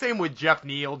anymore. Same with Jeff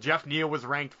Neal. Jeff Neal was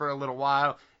ranked for a little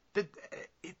while.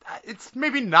 It's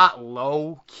maybe not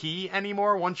low-key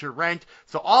anymore once you're ranked.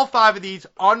 So all 5 of these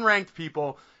unranked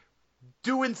people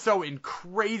doing so in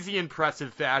crazy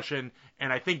impressive fashion,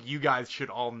 and I think you guys should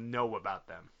all know about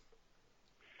them.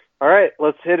 All right,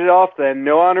 let's hit it off then.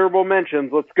 No honorable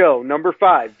mentions. Let's go. Number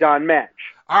 5, Don Madge.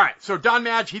 All right, so Don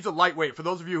Madge, he's a lightweight. For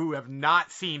those of you who have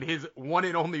not seen his one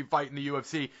and only fight in the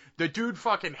UFC, the dude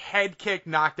fucking head kick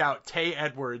knocked out Tay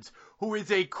Edwards, who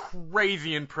is a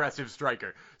crazy impressive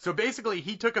striker. So basically,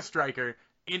 he took a striker,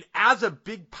 and as a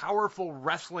big, powerful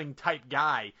wrestling type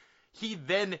guy, he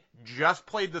then just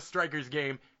played the striker's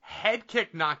game, head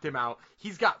kick knocked him out.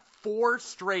 He's got 4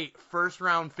 straight first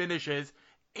round finishes,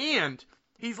 and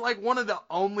he's like one of the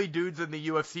only dudes in the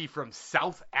UFC from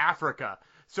South Africa.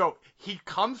 So he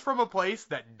comes from a place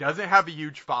that doesn't have a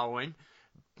huge following.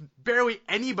 Barely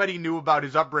anybody knew about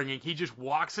his upbringing. He just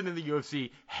walks into the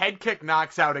UFC, head kick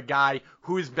knocks out a guy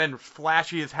who has been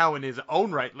flashy as hell in his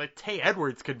own right. Like Tay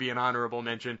Edwards could be an honorable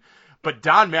mention. But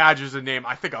Don Madge is a name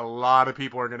I think a lot of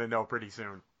people are going to know pretty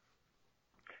soon.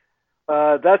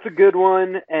 That's a good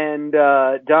one, and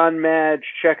Don Madge,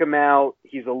 check him out.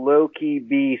 He's a low-key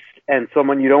beast and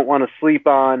someone you don't want to sleep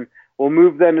on. We'll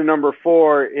move then to number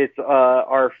 4. It's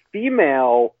our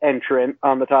female entrant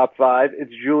on the top 5.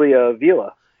 It's Julia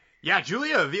Avila. Yeah,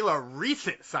 Julia Avila,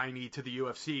 recent signee to the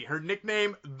UFC. Her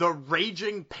nickname, The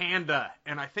Raging Panda,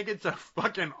 and I think it's a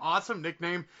fucking awesome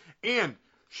nickname, and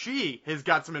she has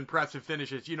got some impressive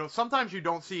finishes. You know, sometimes you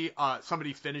don't see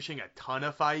somebody finishing a ton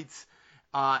of fights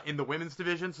in the women's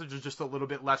division, so there's just a little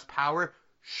bit less power.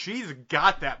 She's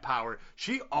got that power.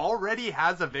 She already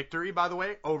has a victory, by the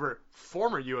way, over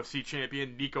former UFC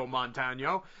champion Nico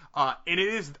Montano, and it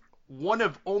is one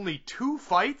of only 2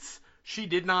 fights she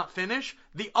did not finish.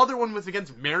 The other one was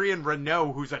against Marion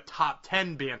Renault, who's a top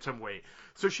 10 bantamweight.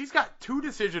 So she's got 2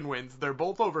 decision wins. They're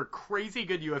both over crazy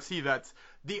good UFC vets.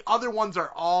 The other ones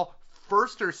are all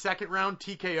first or second round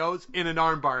TKOs in an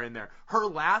armbar in there. Her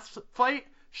last fight,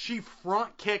 she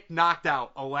front kick knocked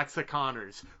out Alexa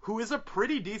Connors, who is a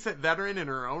pretty decent veteran in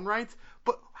her own rights.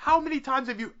 But how many times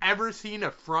have you ever seen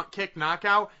a front kick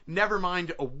knockout? Never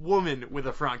mind a woman with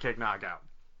a front kick knockout.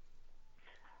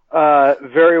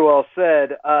 Very well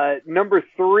said. Number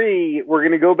 3, we're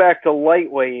going to go back to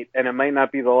lightweight, and it might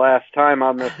not be the last time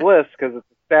on this list because it's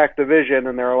a stacked division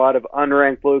and there are a lot of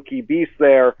unranked low-key beasts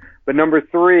there. But number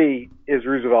 3 is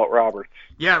Roosevelt Roberts.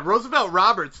 Yeah, Roosevelt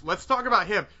Roberts. Let's talk about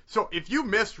him. So if you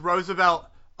missed Roosevelt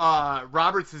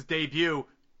Roberts' debut,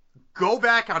 go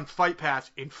back on Fight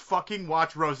Pass and fucking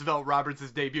watch Roosevelt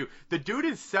Roberts' debut. The dude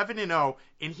is 7-0,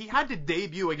 and he had to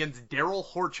debut against Daryl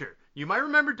Horcher. You might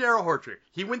remember Daryl Horcher.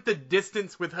 He went the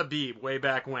distance with Khabib way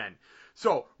back when.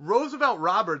 So Roosevelt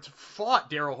Roberts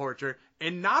fought Daryl Horcher,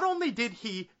 and not only did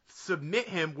he submit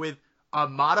him with a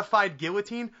modified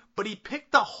guillotine, but he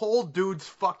picked the whole dude's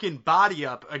fucking body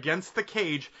up against the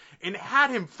cage and had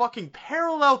him fucking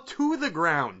parallel to the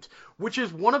ground, which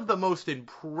is one of the most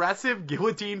impressive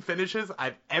guillotine finishes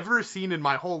I've ever seen in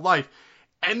my whole life.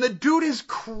 And the dude is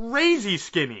crazy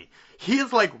skinny. He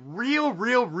is like real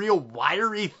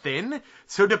wiry thin.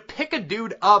 So to pick a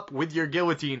dude up with your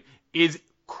guillotine is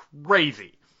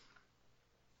crazy.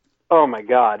 Oh my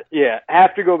God. Yeah.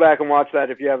 Have to go back and watch that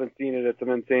if you haven't seen it. It's an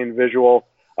insane visual.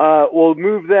 We'll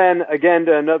move then again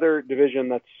to another division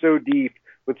that's so deep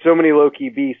with so many low-key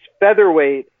beasts.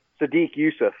 Featherweight, Sadiq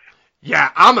Yusuff. Yeah,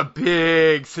 I'm a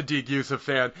big Sadiq Yusuff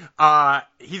fan.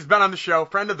 He's been on the show,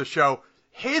 friend of the show.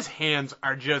 His hands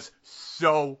are just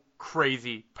so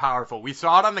crazy powerful. We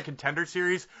saw it on the Contender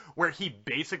Series where he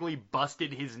basically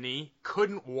busted his knee,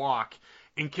 couldn't walk,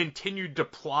 and continued to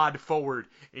plod forward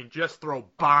and just throw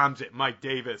bombs at Mike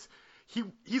Davis.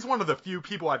 He's one of the few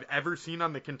people I've ever seen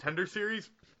on the Contender Series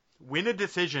win a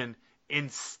decision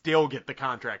and still get the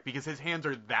contract because his hands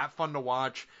are that fun to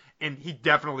watch, and he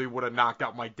definitely would have knocked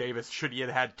out Mike Davis should he have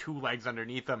had 2 legs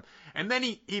underneath him. And then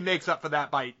he makes up for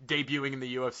that by debuting in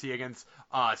the UFC against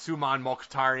Suman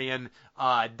Mokhtarian,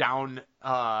 down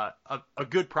a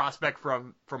good prospect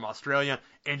from Australia,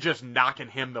 and just knocking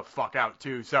him the fuck out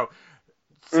too. So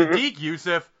Sadiq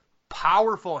Yusuff,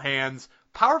 powerful hands,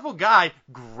 powerful guy,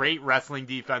 great wrestling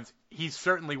defense. He's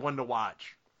certainly one to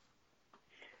watch.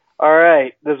 All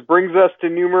right, this brings us to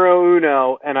numero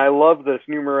uno, and I love this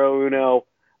numero uno.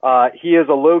 He is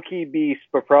a low-key beast,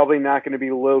 but probably not going to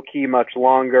be low-key much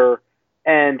longer,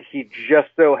 and he just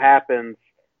so happens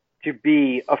to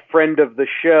be a friend of the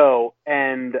show,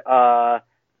 and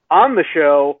on the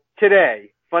show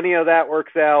today. Funny how that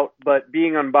works out, but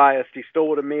being unbiased, he still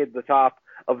would have made the top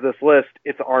of this list.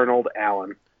 It's Arnold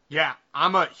Allen. Yeah,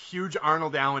 I'm a huge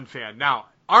Arnold Allen fan. Now,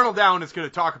 Arnold Allen is going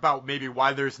to talk about maybe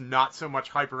why there's not so much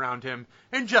hype around him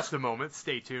in just a moment.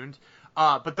 Stay tuned.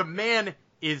 But the man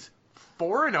is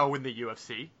 4-0 in the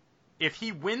UFC. If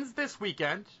he wins this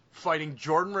weekend fighting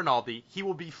Jordan Rinaldi, he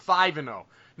will be 5-0.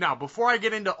 Now, before I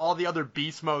get into all the other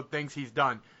beast mode things he's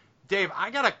done, Dave,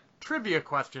 I got a trivia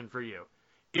question for you.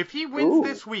 If he wins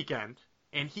this weekend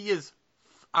and he is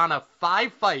on a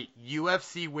 5-fight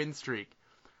UFC win streak,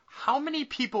 how many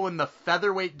people in the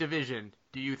featherweight division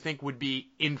do you think would be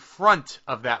in front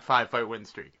of that 5-fight win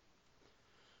streak?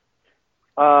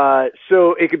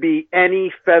 So it could be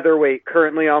any featherweight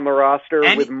currently on the roster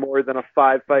with more than a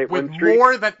 5-fight win streak?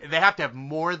 They have to have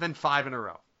more than 5 in a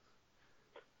row.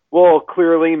 Well,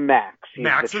 clearly Max. He's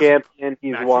Max the champion.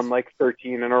 He's won like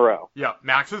 13 in a row. Yeah,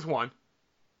 Max has won.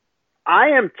 I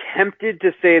am tempted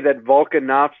to say that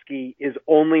Volkanovski is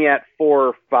only at 4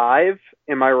 or 5.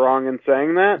 Am I wrong in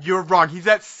saying that? You're wrong. He's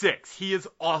at 6. He is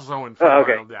also in front of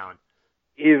Arnold Allen.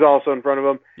 He's also in front of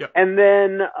him. Yep. And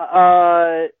then,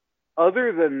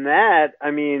 other than that, I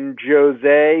mean,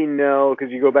 Jose, no,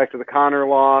 because you go back to the Conor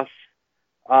loss.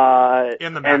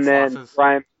 And the Max losses.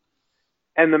 Brian,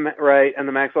 and the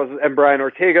Max losses. And Brian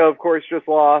Ortega, of course, just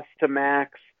lost to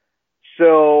Max.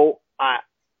 So,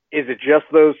 is it just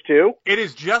those two? It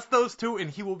is just those two, and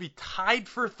he will be tied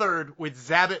for third with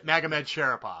Zabit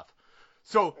Magomedsharipov.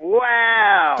 So,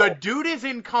 wow! The dude is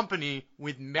in company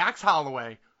with Max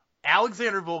Holloway,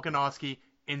 Alexander Volkanovski,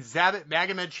 and Zabit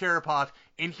Magomedsharipov,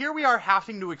 and here we are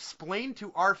having to explain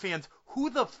to our fans who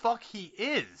the fuck he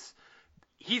is.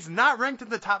 He's not ranked in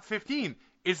the top 15.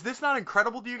 Is this not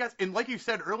incredible to you guys? And like you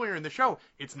said earlier in the show,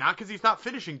 it's not because he's not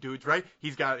finishing dudes, right?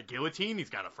 He's got a guillotine,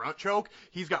 he's got a front choke,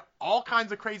 he's got all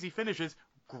kinds of crazy finishes,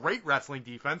 great wrestling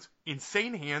defense,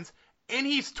 insane hands, and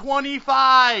he's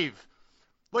 25!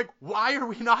 Like, why are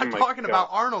we not talking about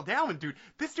Arnold Allen, dude?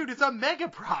 This dude is a mega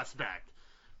prospect.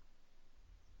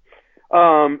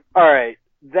 All right.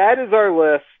 That is our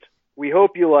list. We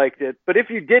hope you liked it. But if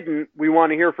you didn't, we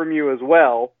want to hear from you as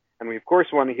well. And we, of course,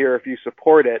 want to hear if you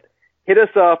support it. Hit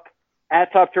us up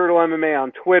at Top Turtle MMA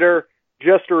on Twitter.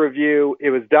 Just a review.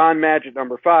 It was Don Madgett,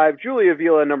 number 5, Julia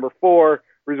Avila, number 4,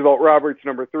 Roosevelt Roberts,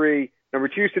 number 3, number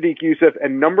 2, Sadiq Youssef,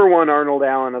 and number 1, Arnold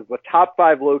Allen as the top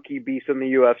 5 low-key beasts in the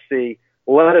UFC.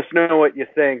 Let us know what you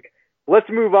think. Let's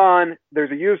move on.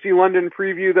 There's a UFC London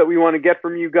preview that we want to get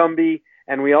from you, Gumby,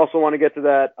 and we also want to get to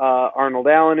that Arnold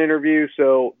Allen interview.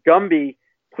 So, Gumby,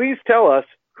 please tell us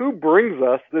who brings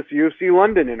us this UFC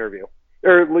London interview.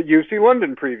 Or UFC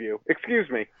London preview. Excuse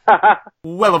me.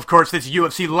 Well, of course, this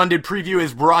UFC London preview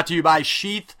is brought to you by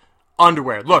Sheath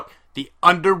Underwear. Look, the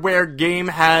underwear game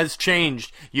has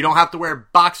changed. You don't have to wear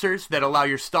boxers that allow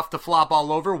your stuff to flop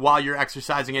all over while you're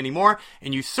exercising anymore,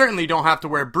 and you certainly don't have to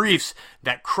wear briefs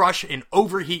that crush and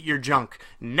overheat your junk.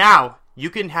 Now, you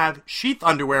can have Sheath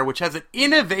Underwear, which has an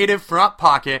innovative front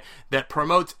pocket that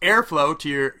promotes airflow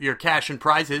to your cash and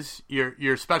prizes,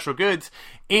 your special goods,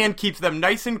 and keeps them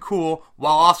nice and cool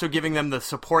while also giving them the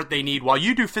support they need while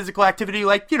you do physical activity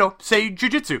like, say,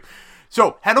 jiu-jitsu.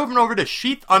 So, head over to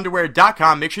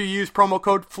sheathunderwear.com. Make sure you use promo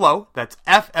code FLOW, that's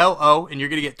F-L-O, and you're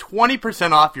going to get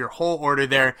 20% off your whole order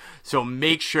there. So,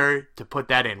 make sure to put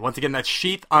that in. Once again, that's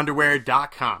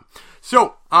sheathunderwear.com.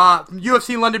 So,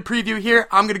 UFC London preview here.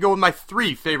 I'm going to go with my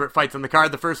 3 favorite fights on the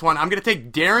card. The first one, I'm going to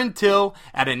take Darren Till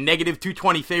at a negative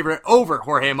 220 favorite over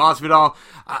Jorge Masvidal.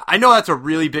 I know that's a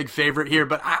really big favorite here,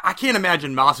 but I can't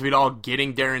imagine Masvidal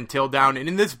getting Darren Till down. And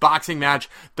in this boxing match,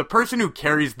 the person who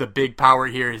carries the big power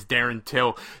here is Darren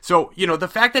Till. So, the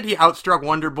fact that he outstruck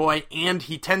Wonder Boy and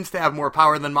he tends to have more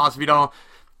power than Masvidal,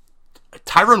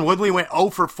 Tyron Woodley went 0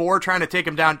 for 4 trying to take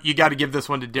him down. You got to give this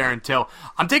one to Darren Till.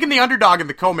 I'm taking the underdog in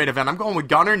the co-main event. I'm going with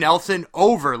Gunnar Nelson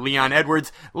over Leon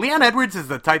Edwards. Leon Edwards is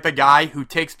the type of guy who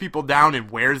takes people down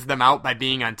and wears them out by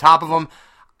being on top of them.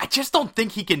 I just don't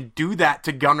think he can do that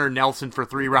to Gunnar Nelson for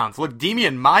 3 rounds. Look,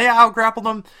 Demian Maia out-grappled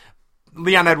him.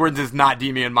 Leon Edwards is not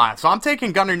Demian Maia. So I'm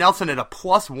taking Gunnar Nelson at a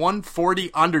plus 140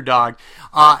 underdog.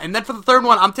 And then for the third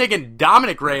one, I'm taking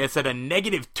Dominic Reyes at a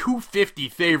negative 250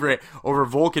 favorite over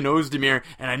Volkan Ozdemir.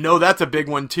 And I know that's a big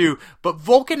one too. But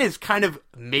Volkan has kind of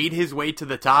made his way to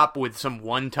the top with some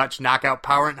one-touch knockout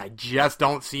power. And I just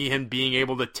don't see him being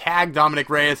able to tag Dominic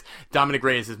Reyes. Dominic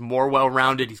Reyes is more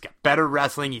well-rounded. He's got better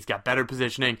wrestling. He's got better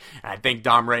positioning. And I think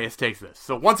Dom Reyes takes this.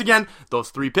 So once again, those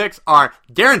 3 picks are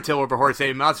Darren Till over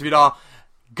Jorge Masvidal,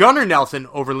 Gunnar Nelson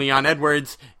over Leon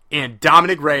Edwards, and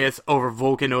Dominic Reyes over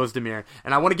Volkan Ozdemir.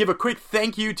 And I want to give a quick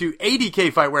thank you to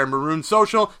ADK Fightwear, Maroon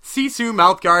Social, Sisu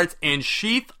Mouthguards, and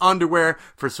Sheath Underwear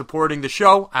for supporting the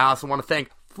show. I also want to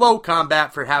thank Flow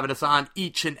Combat for having us on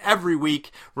each and every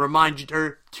week.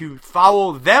 Reminder to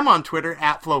follow them on Twitter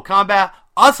at Flow Combat,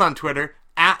 us on Twitter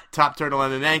at Top Turtle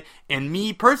MMA, and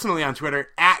me personally on Twitter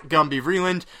at Gumby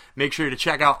Vreeland. Make sure to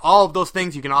check out all of those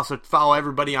things. You can also follow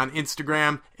everybody on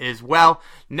Instagram as well.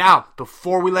 Now,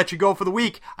 before we let you go for the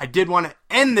week, I did want to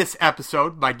end this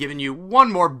episode by giving you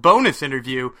one more bonus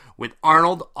interview with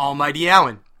Arnold Almighty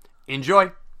Allen.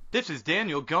 Enjoy. This is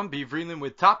Daniel Gumby Vreeland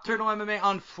with Top Turtle MMA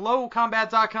on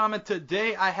FlowCombat.com, and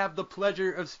today I have the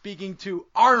pleasure of speaking to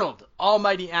Arnold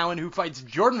Almighty Allen, who fights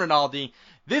Jordan Rinaldi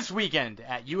this weekend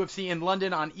at UFC in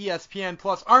London on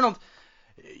ESPN+. Arnold,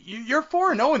 you're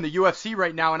 4-0 in the UFC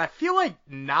right now, and I feel like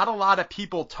not a lot of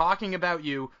people talking about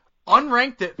you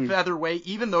unranked at featherweight,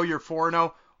 even though you're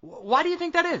 4-0. Why do you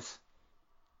think that is?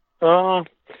 I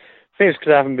think it's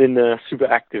because I haven't been super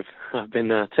active. I've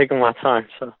been taking my time,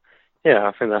 so yeah,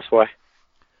 I think that's why.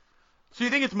 So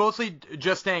you think it's mostly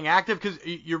just staying active? Because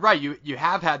you're right, you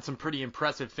have had some pretty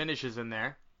impressive finishes in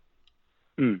there.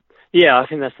 Yeah, I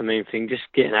think that's the main thing. Just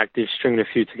getting active, stringing a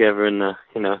few together, and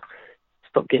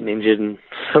stop getting injured and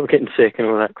stop getting sick and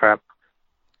all that crap.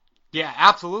 Yeah,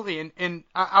 absolutely. And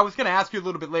I was going to ask you a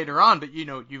little bit later on, but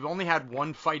you've only had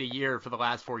one fight a year for the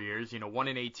last 4 years. One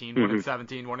in 18, one in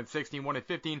 17, one in 16, one in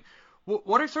 15.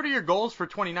 What are sort of your goals for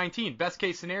 2019? Best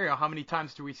case scenario, how many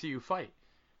times do we see you fight?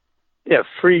 Yeah,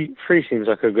 three seems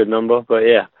like a good number, but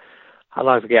yeah, I'd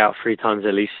like to get out 3 times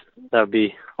at least. That would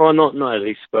be, well, not at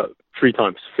least, but 3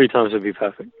 times. 3 times would be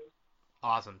perfect.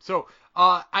 Awesome. So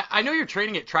I know you're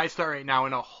training at TriStar right now,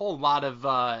 and a whole lot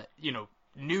of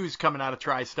news coming out of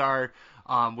TriStar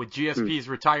with GSP's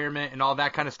retirement and all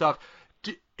that kind of stuff.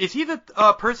 Is he the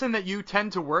person that you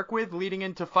tend to work with leading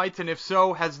into fights? And if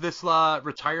so, has this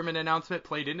retirement announcement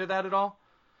played into that at all?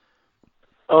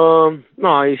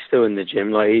 No, he's still in the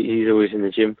gym. Like he's always in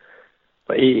the gym,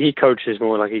 but he coaches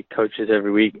more. Like he coaches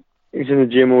every week. He's in the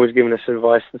gym, always giving us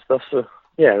advice and stuff. So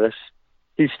yeah,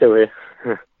 he's still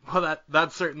here. Well,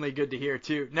 that's certainly good to hear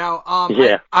too. Now,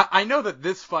 yeah. I know that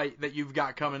this fight that you've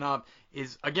got coming up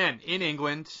is again in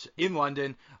England, in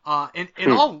London, and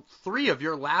all 3 of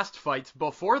your last fights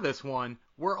before this one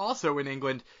were also in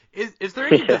England. Is there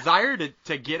any desire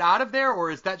to get out of there,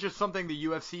 or is that just something the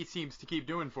UFC seems to keep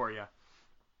doing for you?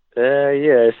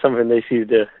 Yeah, it's something they seem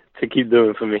to keep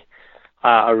doing for me.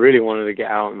 I really wanted to get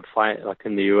out and fight like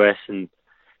in the US, and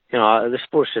the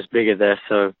sport's just bigger there,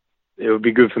 so it would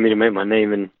be good for me to make my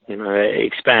name and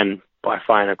expand by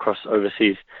fighting across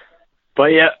overseas. But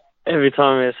yeah, every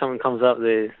time something comes up,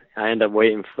 I end up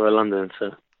waiting for London.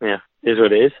 So yeah, it is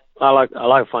what it is. I like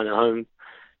fighting at home,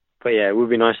 but yeah, it would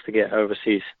be nice to get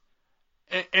overseas.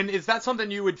 And is that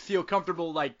something you would feel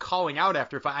comfortable like calling out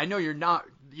after a fight? I know you're not,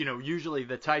 usually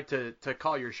the type to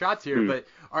call your shots here, but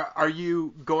are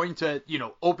you going to,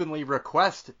 openly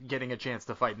request getting a chance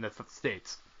to fight in the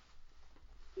States?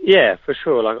 Yeah, for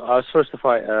sure. Like I was supposed to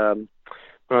fight when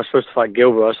I was supposed to fight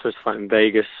Gilbert. I was supposed to fight in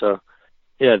Vegas. So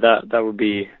yeah, it would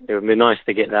be nice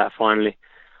to get that finally.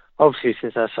 Obviously,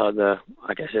 since that's like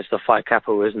I guess it's the fight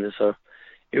capital, isn't it? So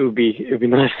it would be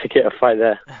nice to get a fight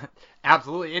there.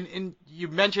 Absolutely. And you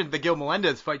mentioned the Gil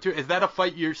Melendez fight too. Is that a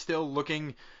fight you're still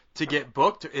looking to get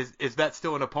booked? Is that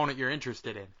still an opponent you're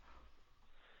interested in?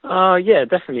 Yeah,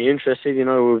 definitely interested.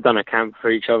 We've done a camp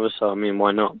for each other, so I mean,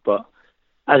 why not? But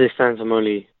as it stands, I'm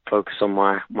only focused on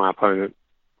my opponent.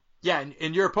 Yeah,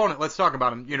 and your opponent, let's talk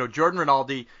about him. Jordan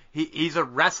Rinaldi, he's a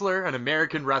wrestler, an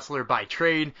American wrestler by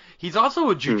trade. He's also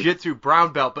a jiu-jitsu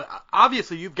brown belt, but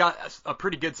obviously you've got a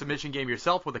pretty good submission game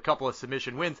yourself with a couple of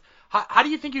submission wins. How do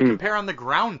you think you compare on the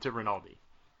ground to Rinaldi?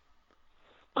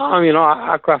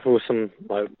 I grapple with some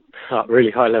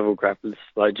really high-level grapplers,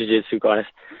 like jiu-jitsu guys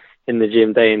in the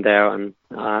gym day in, day out, and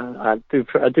I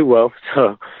do well,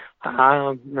 so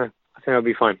I think I'll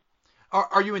be fine.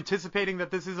 Are you anticipating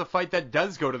that this is a fight that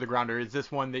does go to the ground, or is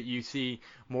this one that you see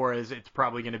more as it's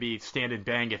probably going to be stand and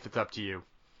bang if it's up to you?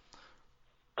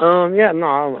 Yeah, no,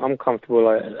 I'm comfortable.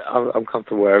 I'm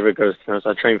comfortable wherever it goes.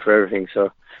 I train for everything,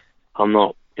 so I'm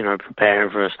not,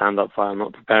 preparing for a stand-up fight. I'm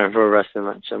not preparing for a wrestling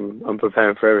match. I'm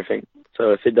preparing for everything.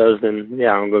 So if it does, then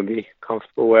yeah, I'm going to be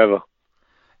comfortable wherever.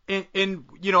 And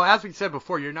as we said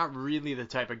before, you're not really the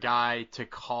type of guy to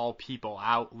call people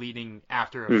out leading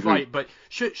after a fight. But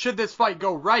should this fight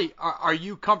go right, are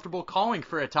you comfortable calling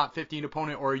for a top 15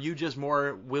 opponent, or are you just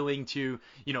more willing to,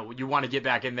 you want to get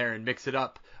back in there and mix it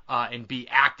up and be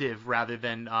active rather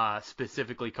than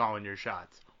specifically calling your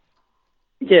shots?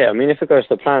 Yeah, I mean, if it goes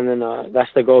to plan, then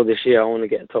that's the goal this year. I want to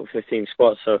get a top 15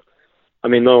 spot. So I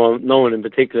mean, no one in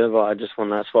particular, but I just won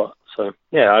that spot. So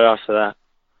yeah, I'd ask for that.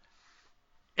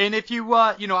 And if you,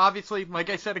 obviously, like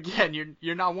I said again,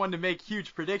 you're not one to make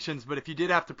huge predictions, but if you did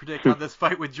have to predict how this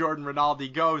fight with Jordan Rinaldi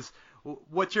goes,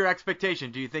 what's your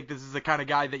expectation? Do you think this is the kind of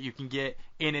guy that you can get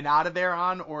in and out of there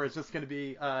on, or is this going to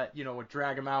be, a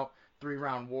drag him out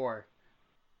 3-round war?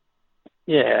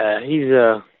 Yeah, he's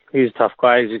a tough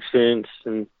guy. He's experienced,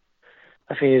 and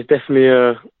I think he's definitely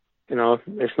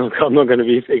I'm not going to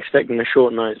be expecting a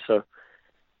short night, so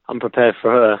I'm prepared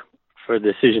for a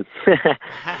decision.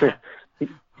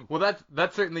 Well,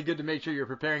 that's certainly good to make sure you're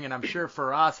preparing, and I'm sure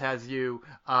for us has you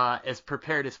as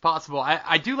prepared as possible.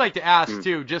 I do like to ask,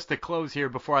 too, just to close here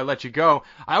before I let you go,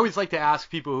 I always like to ask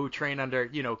people who train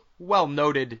under,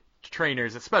 well-noted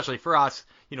trainers, especially for us,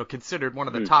 considered one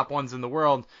of the top ones in the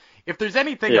world, if there's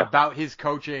anything about his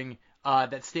coaching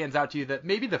that stands out to you that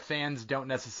maybe the fans don't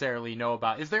necessarily know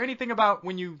about. Is there anything about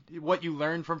what you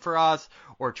learned from Firas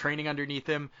or training underneath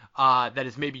him that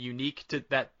is maybe unique to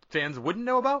that fans wouldn't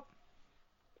know about?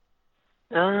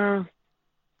 I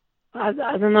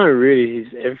don't know really.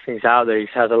 Everything's out there. He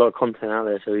has a lot of content out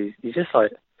there, so he's just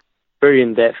like very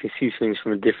in depth. He sees things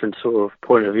from a different sort of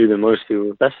point of view than most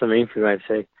people. That's the main thing I'd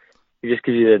say. He just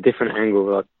gives you a different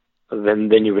angle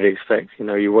than you would expect.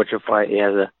 You watch a fight,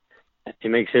 he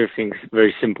makes everything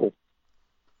very simple.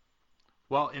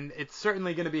 Well, and it's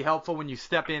certainly going to be helpful when you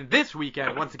step in this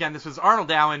weekend. Once again, this was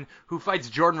Arnold Allen, who fights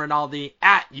Jordan Rinaldi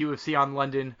at UFC on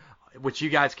London, which you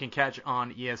guys can catch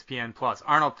on ESPN+.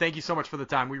 Arnold, thank you so much for the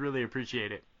time. We really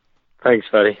appreciate it. Thanks,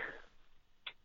 buddy.